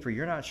unbelief or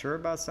you're not sure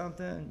about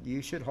something,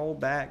 you should hold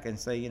back and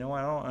say, I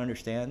don't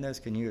understand this.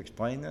 Can you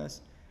explain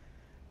this?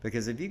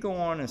 Because if you go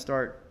on and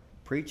start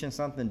preaching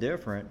something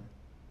different,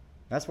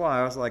 that's why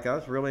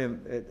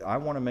I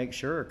want to make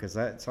sure, because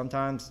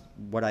sometimes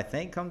what I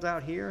think comes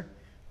out here,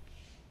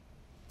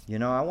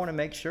 I want to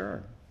make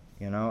sure,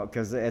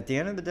 because at the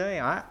end of the day,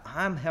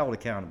 I'm held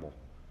accountable.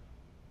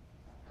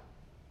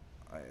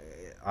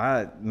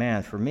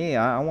 For me,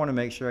 I want to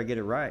make sure I get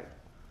it right.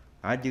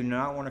 I do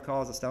not want to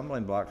cause a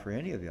stumbling block for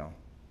any of y'all.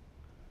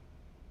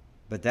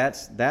 But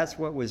that's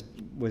what was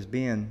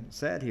being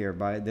said here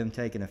by them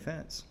taking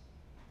offense.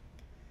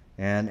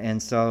 And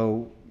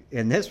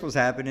this was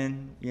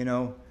happening,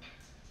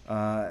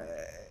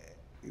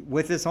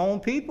 with his own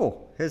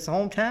people, his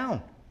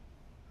hometown,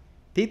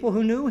 people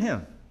who knew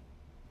him.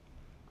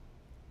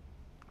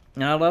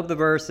 And I love the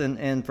verse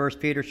in 1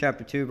 Peter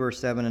chapter 2, verse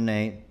 7 and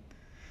 8.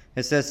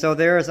 It says, "So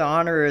there is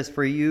honor as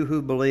for you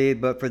who believe,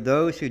 but for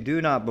those who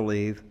do not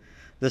believe,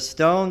 the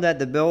stone that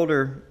the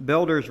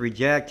builders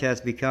reject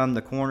has become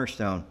the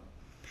cornerstone,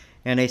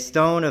 and a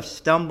stone of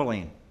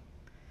stumbling,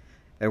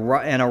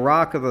 and a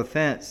rock of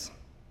offense.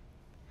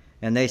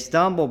 And they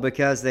stumble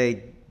because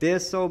they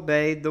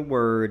disobeyed the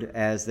word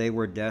as they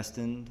were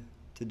destined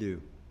to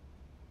do."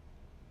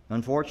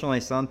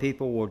 Unfortunately, some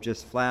people will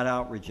just flat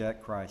out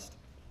reject Christ.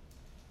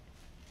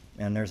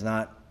 And there's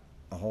not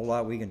a whole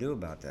lot we can do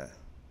about that.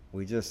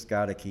 We just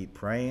got to keep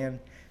praying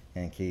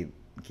and keep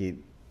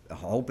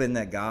hoping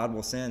that God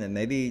will send. And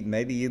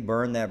maybe you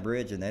burn that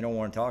bridge and they don't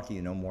want to talk to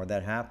you no more.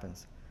 That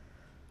happens.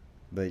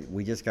 But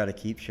we just got to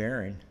keep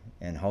sharing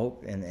and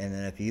hope. And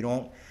if you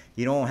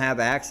don't have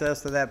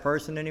access to that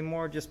person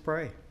anymore, just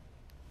pray.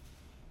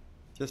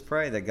 Just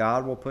pray that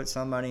God will put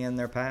somebody in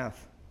their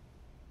path.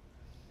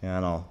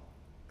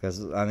 Because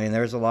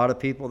there's a lot of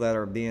people that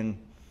are being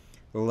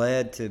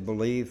led to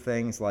believe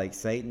things like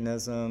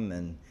Satanism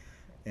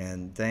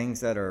and things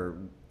that are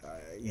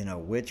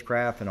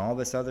witchcraft and all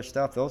this other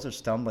stuff. Those are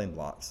stumbling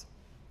blocks.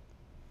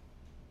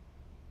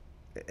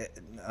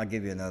 I'll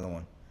give you another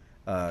one.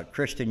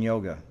 Christian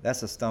yoga,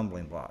 that's a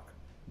stumbling block.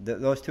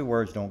 Those two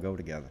words don't go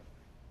together.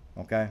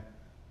 Okay?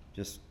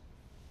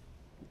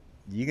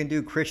 You can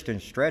do Christian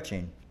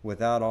stretching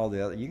without all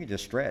the other. You can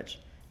just stretch.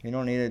 You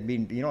don't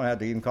have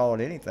to even call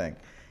it anything.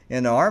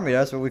 In the Army,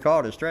 that's what we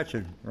called it,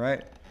 stretching,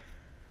 right?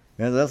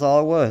 And that's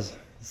all it was.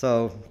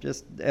 So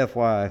just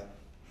FYI.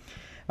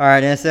 All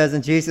right, and it says,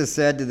 "And Jesus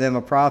said to them,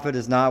 a prophet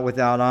is not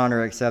without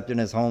honor except in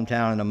his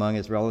hometown and among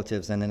his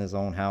relatives and in his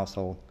own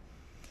household."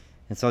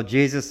 And so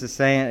Jesus is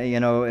saying,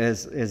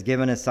 is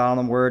given his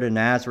solemn word in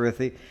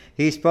Nazareth.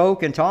 He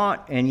spoke and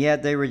taught, and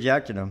yet they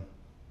rejected him.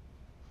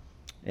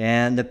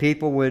 And the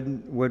people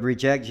would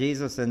reject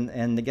Jesus,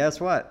 and guess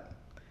what?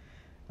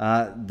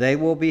 They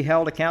will be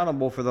held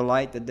accountable for the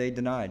light that they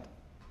denied.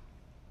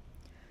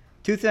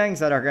 Two things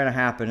that are going to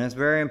happen. It's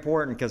very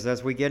important because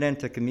as we get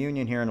into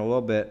communion here in a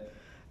little bit,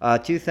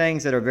 two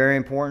things that are very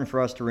important for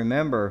us to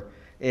remember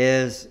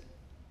is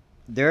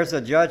there's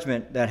a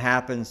judgment that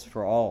happens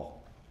for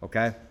all,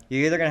 okay?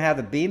 You're either going to have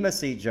the Bema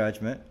Seat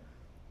judgment,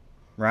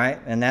 right?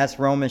 And that's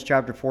Romans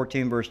chapter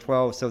 14, verse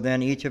 12. "So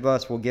then each of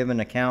us will give an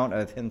account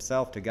of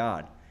himself to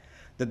God."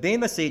 The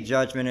Bema Seat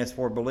judgment is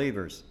for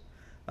believers,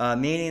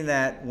 meaning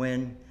that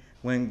when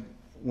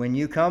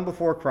you come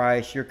before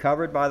Christ, you're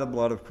covered by the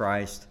blood of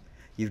Christ.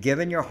 You've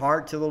given your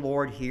heart to the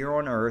Lord here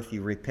on earth.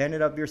 You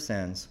repented of your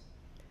sins.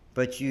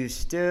 But you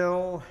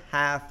still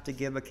have to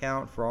give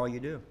account for all you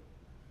do.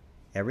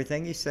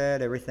 Everything you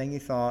said, everything you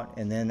thought.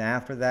 And then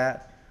after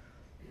that,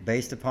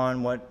 based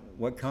upon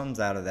what comes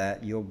out of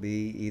that, you'll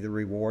be either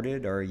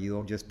rewarded or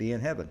you'll just be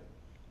in heaven.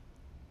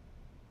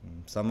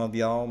 Some of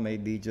y'all may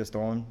be just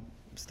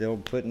still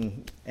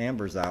putting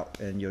ambers out,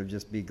 and you'll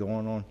just be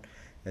going on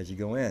as you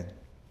go in,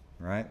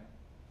 right?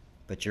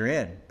 But you're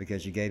in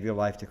because you gave your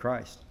life to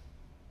Christ.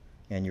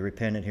 And you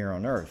repented here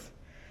on earth.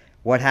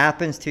 What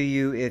happens to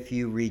you if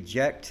you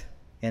reject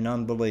in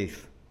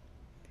unbelief?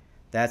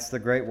 That's the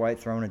great white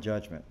throne of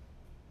judgment.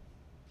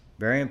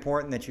 Very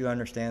important that you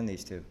understand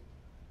these two.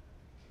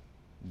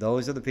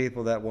 Those are the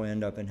people that will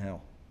end up in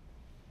hell.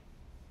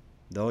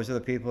 Those are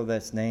the people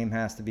that's name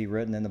has to be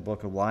written in the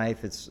book of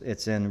life.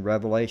 It's in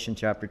Revelation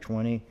chapter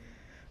 20,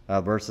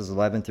 verses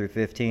 11 through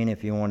 15,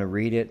 if you want to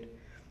read it,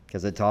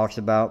 because it talks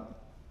about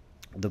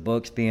the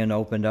books being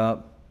opened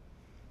up.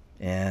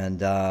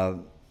 And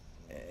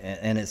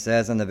it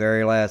says in the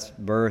very last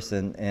verse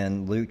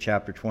in Luke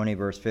chapter 20,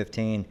 verse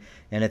 15,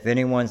 "And if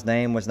anyone's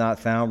name was not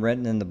found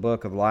written in the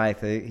book of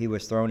life, he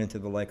was thrown into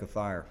the lake of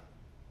fire."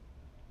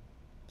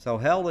 So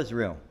hell is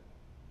real.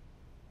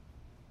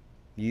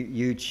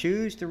 You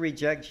choose to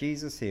reject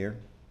Jesus here,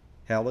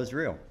 hell is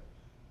real.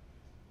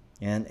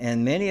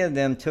 And many of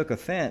them took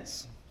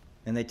offense,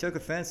 and they took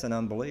offense in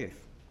unbelief.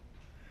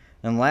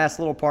 And the last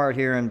little part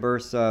here in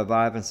verse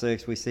 5 and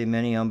 6, we see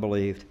many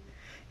unbelieved.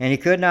 "And he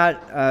could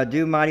not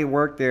do mighty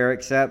work there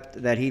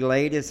except that he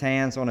laid his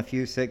hands on a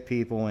few sick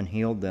people and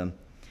healed them.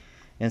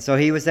 And so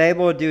he was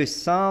able to do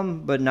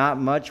some but not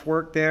much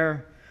work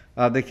there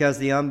because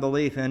the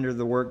unbelief hindered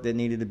the work that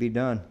needed to be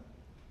done.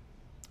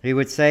 He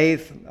would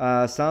save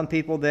some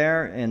people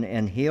there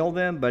and heal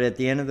them, but at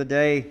the end of the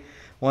day,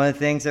 one of the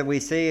things that we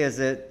see is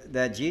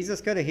that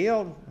Jesus could have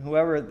healed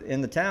whoever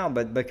in the town,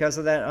 but because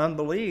of that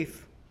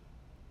unbelief,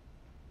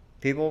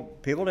 people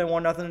didn't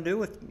want nothing to do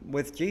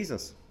with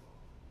Jesus.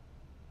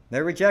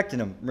 They rejected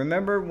him.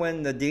 Remember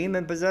when the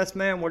demon-possessed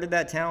man, what did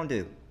that town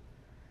do?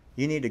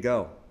 You need to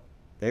go.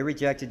 They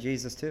rejected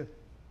Jesus too.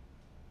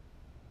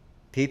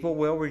 People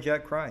will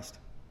reject Christ.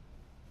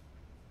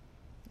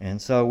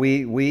 And so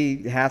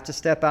we have to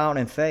step out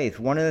in faith.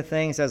 One of the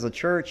things as a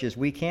church is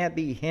we can't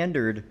be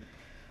hindered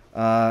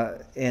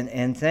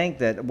and think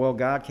that, well,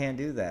 God can't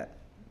do that.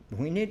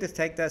 We need to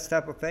take that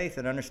step of faith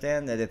and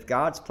understand that if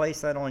God's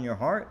placed that on your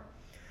heart,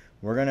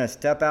 we're going to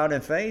step out in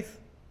faith.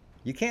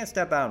 You can't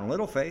step out in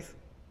little faith.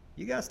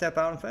 You got to step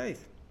out in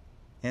faith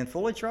and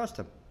fully trust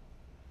him.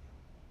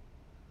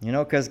 You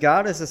know, because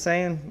God is the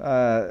same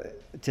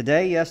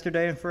today,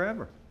 yesterday, and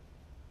forever.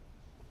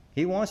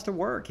 He wants to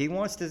work. He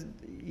wants to.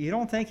 You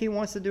don't think he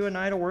wants to do a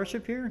night of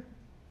worship here?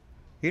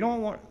 You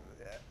don't want.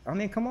 I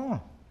mean, come on.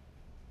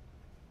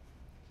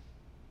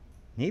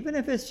 Even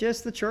if it's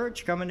just the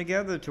church coming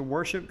together to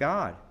worship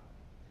God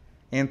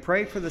and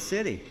pray for the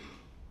city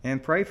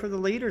and pray for the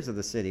leaders of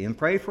the city and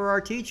pray for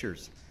our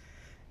teachers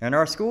and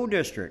our school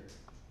district.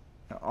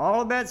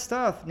 All of that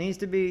stuff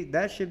should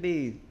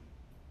be,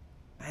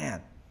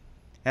 man,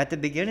 at the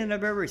beginning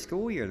of every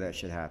school year that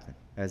should happen.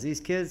 As these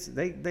kids,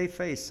 they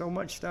face so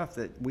much stuff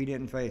that we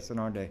didn't face in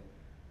our day.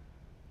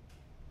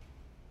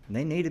 And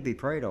they need to be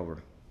prayed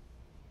over.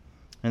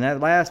 And that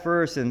last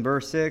verse in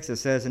verse 6, it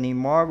says, and he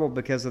marveled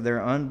because of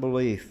their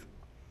unbelief.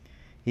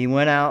 He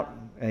went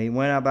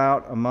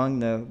about among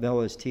the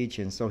village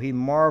teaching. So he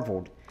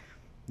marveled.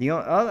 The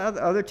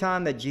other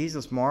time that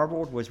Jesus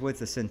marveled was with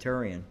the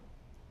centurion.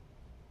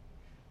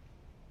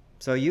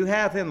 So you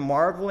have him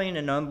marveling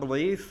in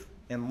unbelief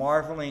and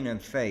marveling in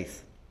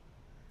faith.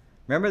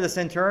 Remember the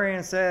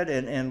centurion said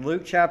in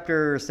Luke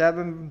chapter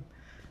 7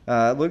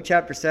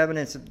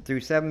 through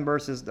 7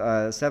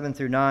 verses 7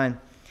 through 9,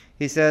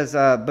 he says,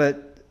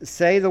 but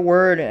say the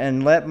word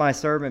and let my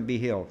servant be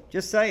healed.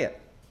 Just say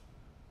it.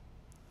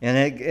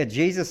 And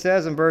Jesus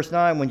says in verse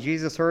 9, when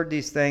Jesus heard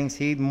these things,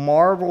 he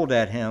marveled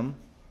at him,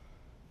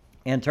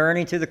 and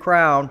turning to the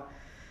crowd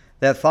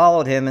that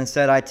followed him and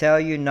said, I tell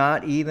you,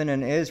 not even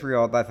in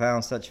Israel have I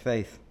found such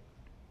faith.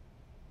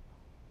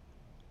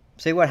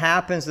 See, what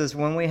happens is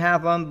when we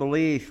have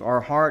unbelief,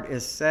 our heart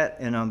is set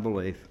in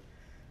unbelief.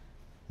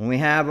 When we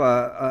have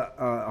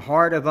a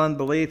heart of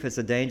unbelief, it's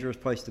a dangerous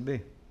place to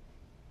be.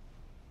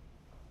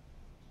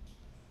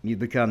 You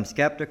become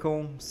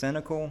skeptical,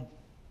 cynical.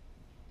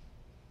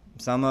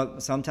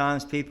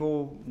 Sometimes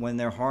people, when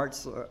their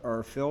hearts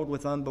are filled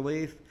with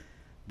unbelief,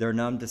 they're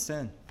numb to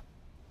sin.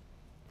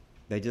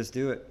 They just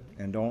do it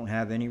and don't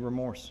have any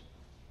remorse.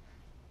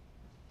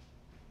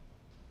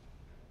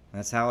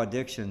 That's how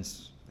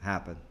addictions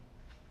happen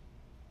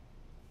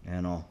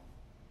and all.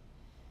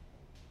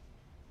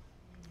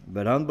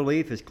 But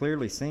unbelief is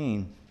clearly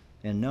seen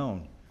and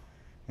known.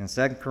 In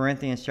 2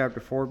 Corinthians chapter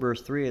 4,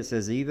 verse 3, it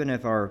says, even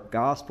if our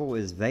gospel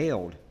is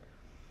veiled,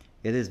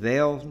 it is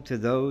veiled to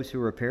those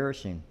who are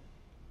perishing.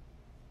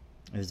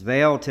 It is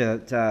veiled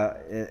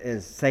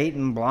as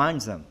Satan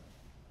blinds them.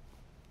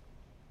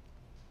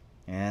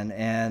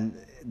 And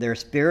they're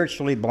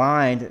spiritually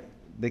blind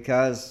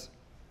because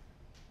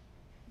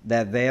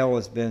that veil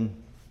has been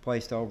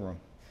placed over them.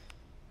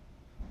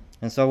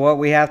 And so what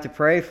we have to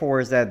pray for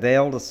is that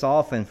veil to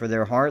soften, for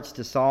their hearts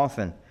to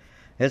soften.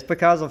 It's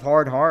because of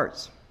hard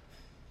hearts.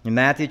 In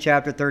Matthew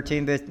chapter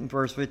 13,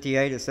 verse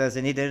 58, it says,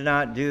 and he did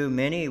not do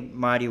many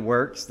mighty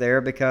works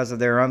there because of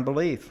their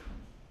unbelief.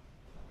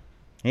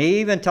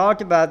 He even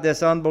talked about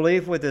this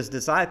unbelief with his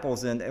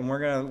disciples, and we're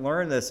going to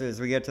learn this as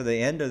we get to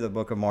the end of the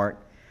book of Mark.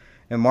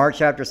 In Mark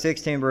chapter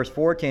 16, verse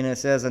 14, it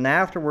says, and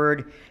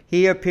afterward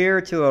he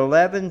appeared to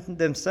 11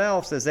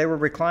 themselves as they were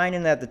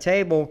reclining at the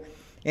table,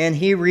 and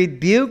he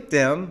rebuked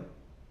them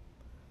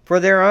for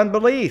their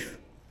unbelief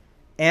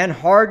and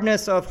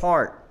hardness of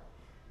heart,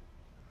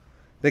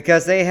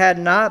 because they had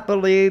not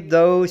believed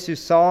those who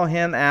saw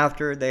him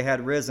after they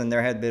had risen.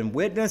 There had been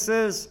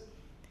witnesses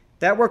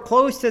that were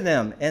close to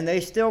them, and they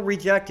still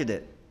rejected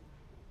it.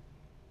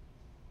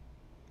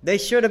 They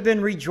should have been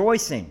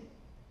rejoicing.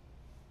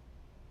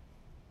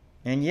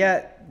 And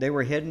yet, they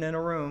were hidden in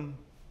a room,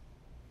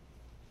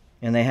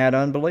 and they had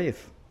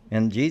unbelief.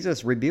 And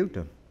Jesus rebuked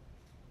them.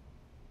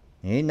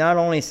 He not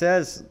only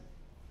says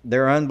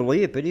their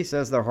unbelief, but he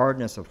says their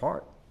hardness of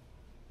heart.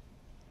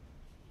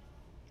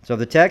 So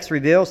the text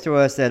reveals to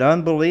us that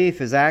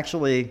unbelief is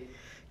actually,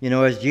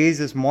 as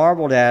Jesus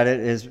marveled at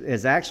it,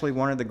 is actually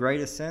one of the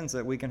greatest sins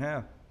that we can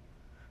have.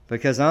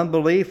 Because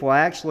unbelief will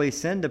actually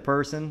send a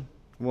person,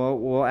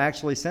 will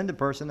actually send a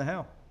person to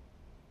hell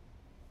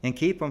and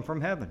keep them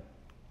from heaven.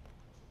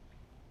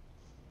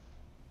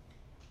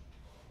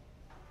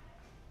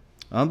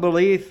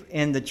 Unbelief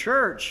in the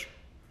church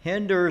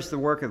hinders the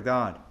work of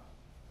God.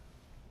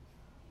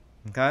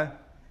 Okay?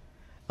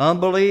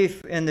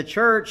 Unbelief in the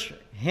church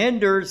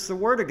hinders the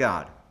Word of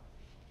God.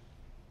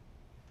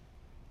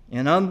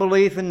 And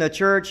unbelief in the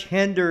church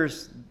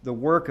hinders the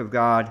work of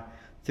God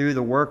through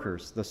the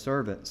workers, the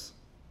servants.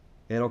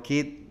 It'll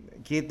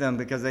keep them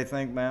because they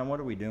think, man, what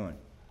are we doing?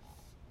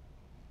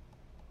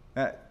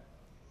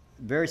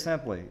 Very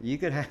simply, you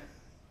could have,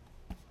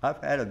 I've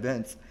had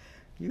events,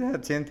 you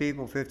have 10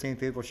 people, 15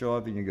 people show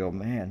up and you go,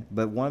 man,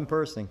 but one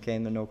person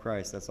came to know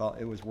Christ. That's all.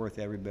 It was worth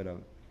every bit of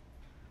it.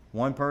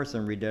 One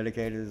person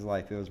rededicated his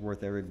life. It was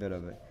worth every bit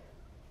of it.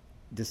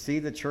 To see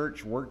the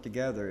church work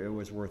together, it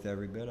was worth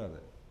every bit of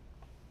it.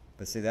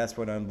 But see, that's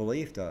what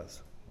unbelief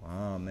does.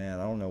 Oh, man,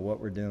 I don't know what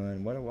we're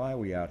doing. Why are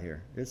we out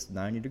here? It's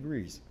 90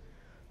 degrees.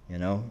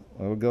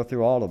 We'll go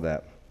through all of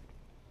that.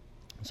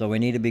 So we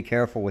need to be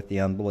careful with the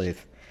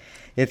unbelief.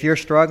 If you're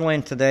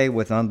struggling today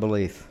with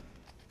unbelief,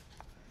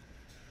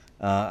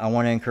 I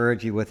want to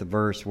encourage you with a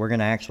verse. We're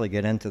going to actually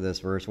get into this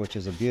verse, which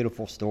is a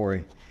beautiful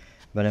story.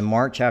 But in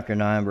Mark chapter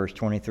 9, verse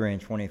 23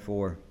 and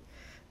 24,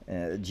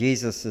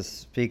 Jesus is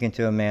speaking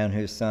to a man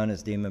whose son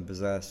is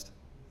demon-possessed.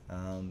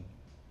 And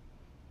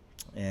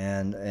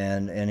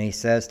he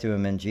says to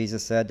him, and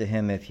Jesus said to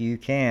him, if you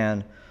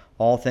can,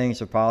 all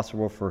things are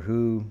possible for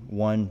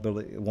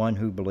one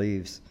who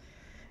believes.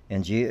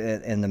 And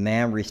the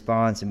man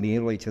responds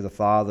immediately to the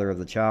father of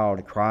the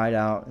child, cried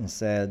out and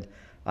said,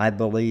 I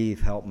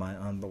believe, help my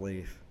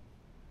unbelief.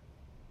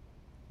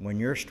 When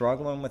you're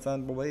struggling with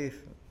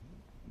unbelief,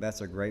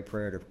 that's a great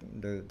prayer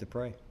to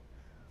pray.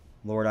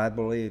 Lord, I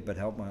believe, but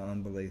help my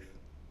unbelief.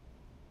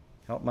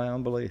 Help my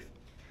unbelief.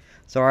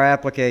 So our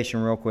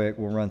application, real quick,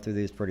 we'll run through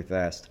these pretty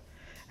fast.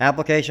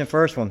 Application,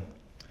 first one.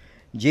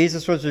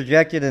 Jesus was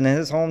rejected in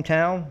his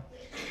hometown.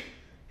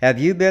 Have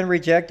you been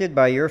rejected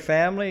by your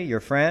family, your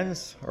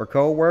friends, or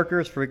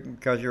co-workers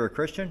because you're a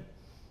Christian?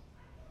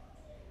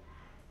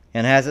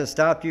 And has it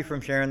stopped you from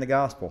sharing the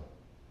gospel?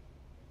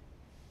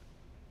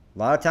 A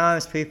lot of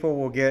times people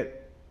will get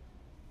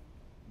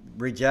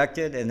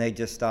rejected and they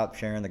just stop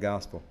sharing the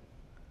gospel.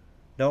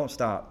 Don't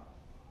stop.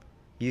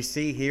 You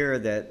see here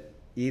that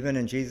even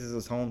in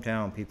Jesus'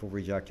 hometown, people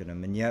rejected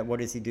him. And yet, what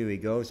does he do? He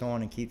goes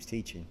on and keeps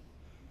teaching.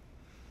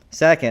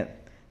 Second,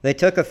 they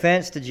took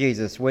offense to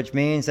Jesus, which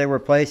means they were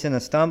placing a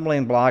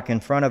stumbling block in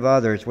front of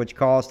others, which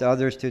caused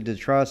others to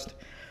distrust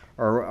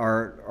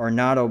or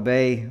not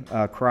obey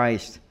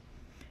Christ.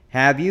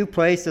 Have you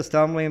placed a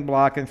stumbling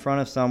block in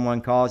front of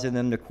someone, causing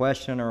them to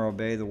question or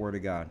obey the Word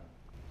of God?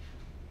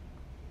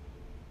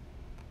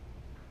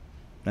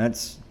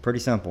 That's pretty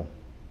simple.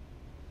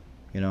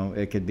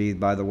 It could be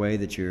by the way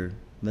that you're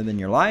living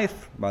your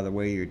life, by the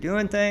way you're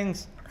doing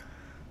things.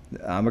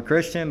 I'm a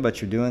Christian,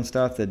 but you're doing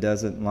stuff that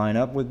doesn't line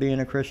up with being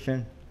a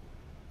Christian.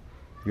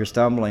 You're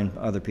stumbling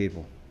other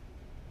people.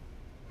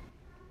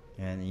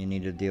 And you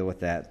need to deal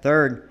with that.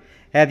 Third,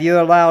 have you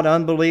allowed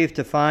unbelief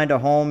to find a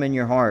home in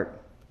your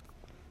heart?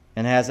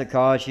 And has it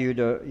caused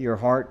your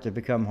heart to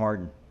become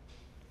hardened?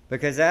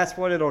 Because that's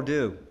what it'll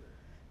do.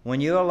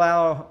 When you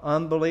allow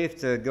unbelief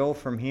to go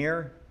from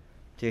here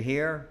to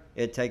here,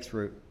 it takes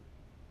root.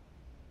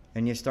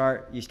 And you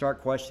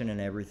start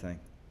questioning everything.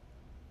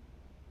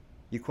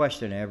 You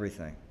question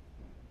everything.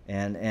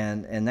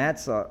 And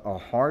that's a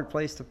hard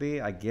place to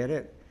be. I get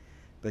it.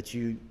 But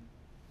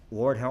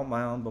Lord, help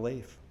my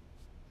unbelief.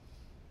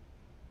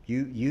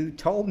 You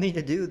told me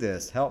to do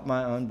this. Help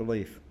my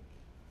unbelief.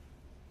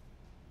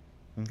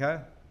 Okay?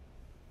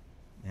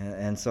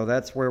 And so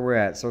that's where we're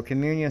at. So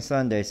Communion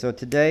Sunday. So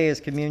today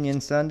is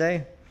Communion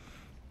Sunday.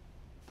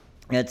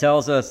 It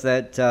tells us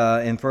that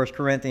in 1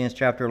 Corinthians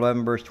chapter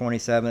 11, verse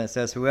 27, it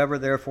says, whoever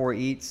therefore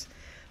eats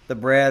the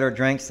bread or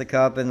drinks the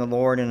cup in the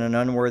Lord in an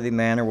unworthy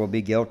manner will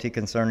be guilty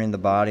concerning the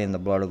body and the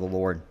blood of the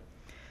Lord.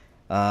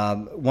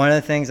 One of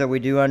the things that we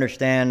do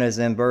understand is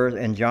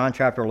in John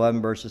chapter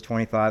 11, verses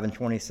 25 and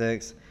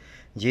 26,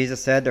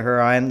 Jesus said to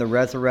her, I am the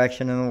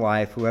resurrection and the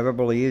life. Whoever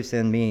believes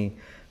in me,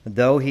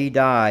 though he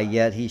die,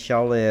 yet he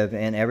shall live.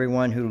 And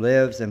everyone who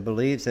lives and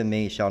believes in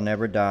me shall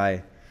never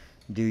die.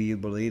 Do you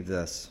believe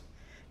this?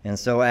 And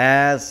so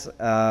as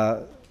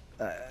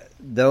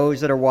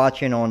those that are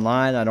watching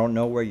online, I don't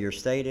know where your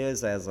state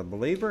is as a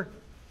believer.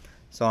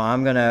 So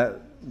I'm going to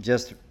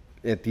just,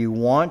 if you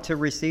want to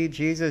receive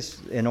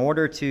Jesus, in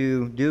order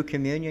to do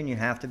communion, you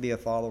have to be a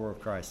follower of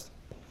Christ.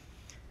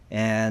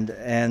 And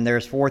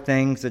there's 4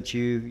 things that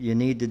you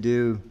need to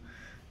do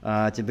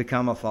to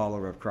become a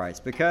follower of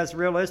Christ. Because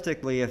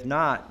realistically, if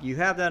not, you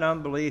have that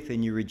unbelief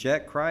and you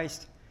reject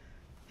Christ,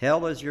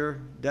 hell is your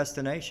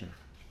destination.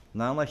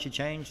 Not unless you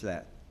change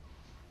that.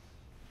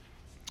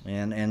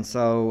 And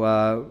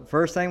so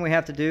first thing we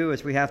have to do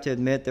is we have to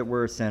admit that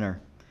we're a sinner.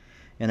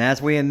 And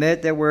as we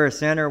admit that we're a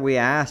sinner, we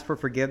ask for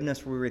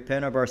forgiveness, we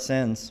repent of our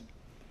sins.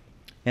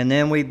 And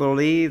then we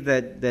believe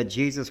that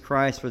Jesus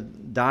Christ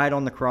died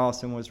on the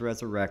cross and was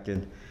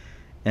resurrected.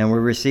 And we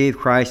receive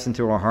Christ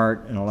into our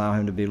heart and allow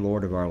him to be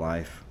Lord of our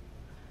life.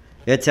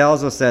 It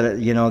tells us that,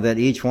 that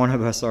each one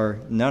of us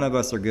none of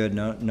us are good,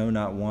 no,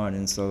 not one.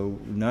 And so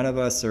none of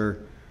us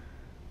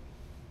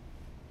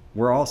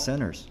we're all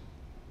sinners.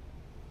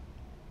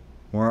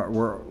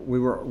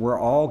 We're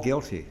all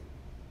guilty.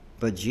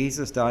 But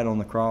Jesus died on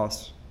the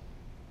cross,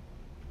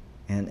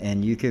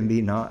 and you can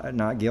be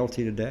not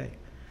guilty today.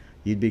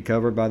 You'd be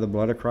covered by the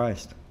blood of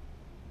Christ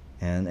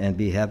and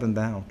be heaven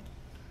bound,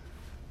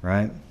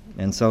 right?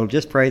 And so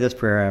just pray this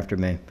prayer after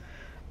me.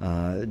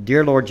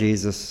 Dear Lord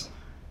Jesus,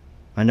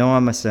 I know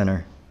I'm a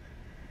sinner,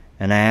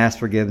 and I ask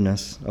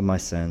forgiveness of my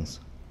sins.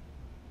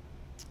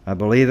 I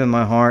believe in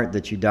my heart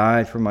that you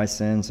died for my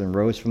sins and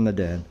rose from the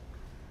dead.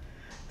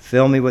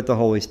 Fill me with the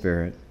Holy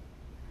Spirit.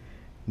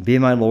 Be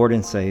my Lord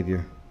and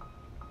Savior.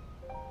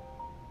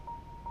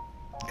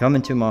 Come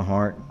into my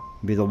heart,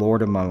 be the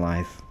Lord of my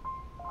life,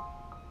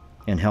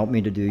 and help me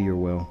to do your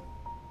will.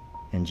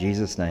 In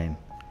Jesus' name,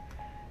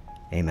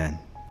 amen.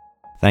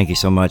 Thank you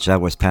so much. That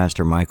was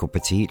Pastor Michael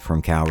Petit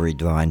from Calvary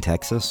Divine,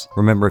 Texas.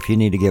 Remember, if you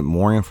need to get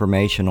more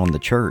information on the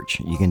church,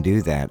 you can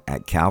do that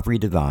at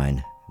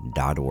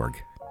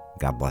calvarydivine.org.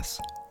 God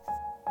bless.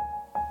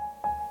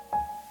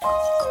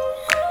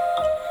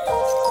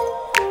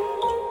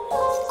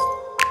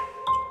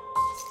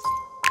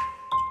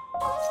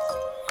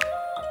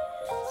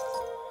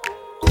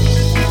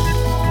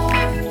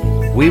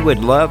 We would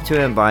love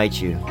to invite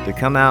you to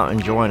come out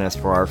and join us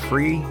for our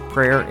free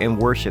prayer and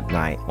worship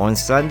night on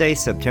Sunday,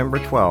 September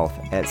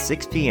 12th at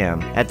 6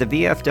 p.m. at the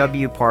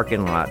VFW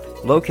parking lot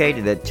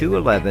located at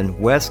 211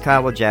 West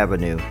College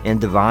Avenue in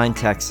Divine,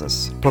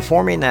 Texas.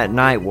 Performing that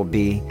night will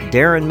be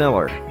Darren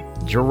Miller,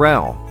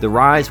 Jarrell, the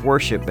Rise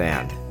Worship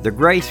Band, the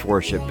Grace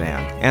Worship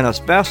Band, and a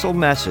special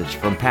message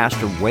from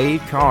Pastor Wade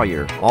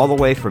Collier all the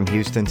way from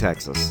Houston,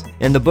 Texas.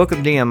 In the book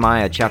of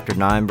Nehemiah, chapter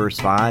 9, verse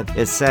 5,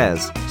 it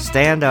says,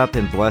 "Stand up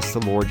and bless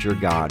the Lord your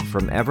God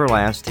from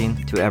everlasting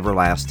to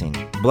everlasting.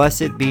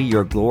 Blessed be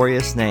your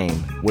glorious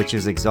name, which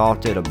is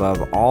exalted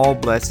above all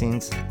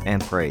blessings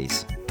and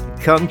praise."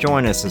 Come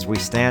join us as we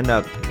stand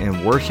up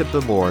and worship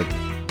the Lord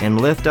and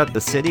lift up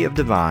the city of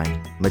Divine,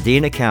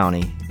 Medina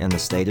County, and the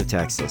state of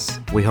Texas.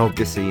 We hope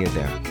to see you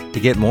there. To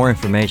get more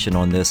information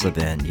on this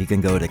event, you can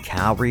go to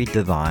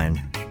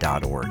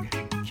calvarydivine.org.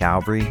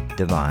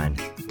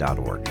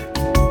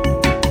 calvarydivine.org.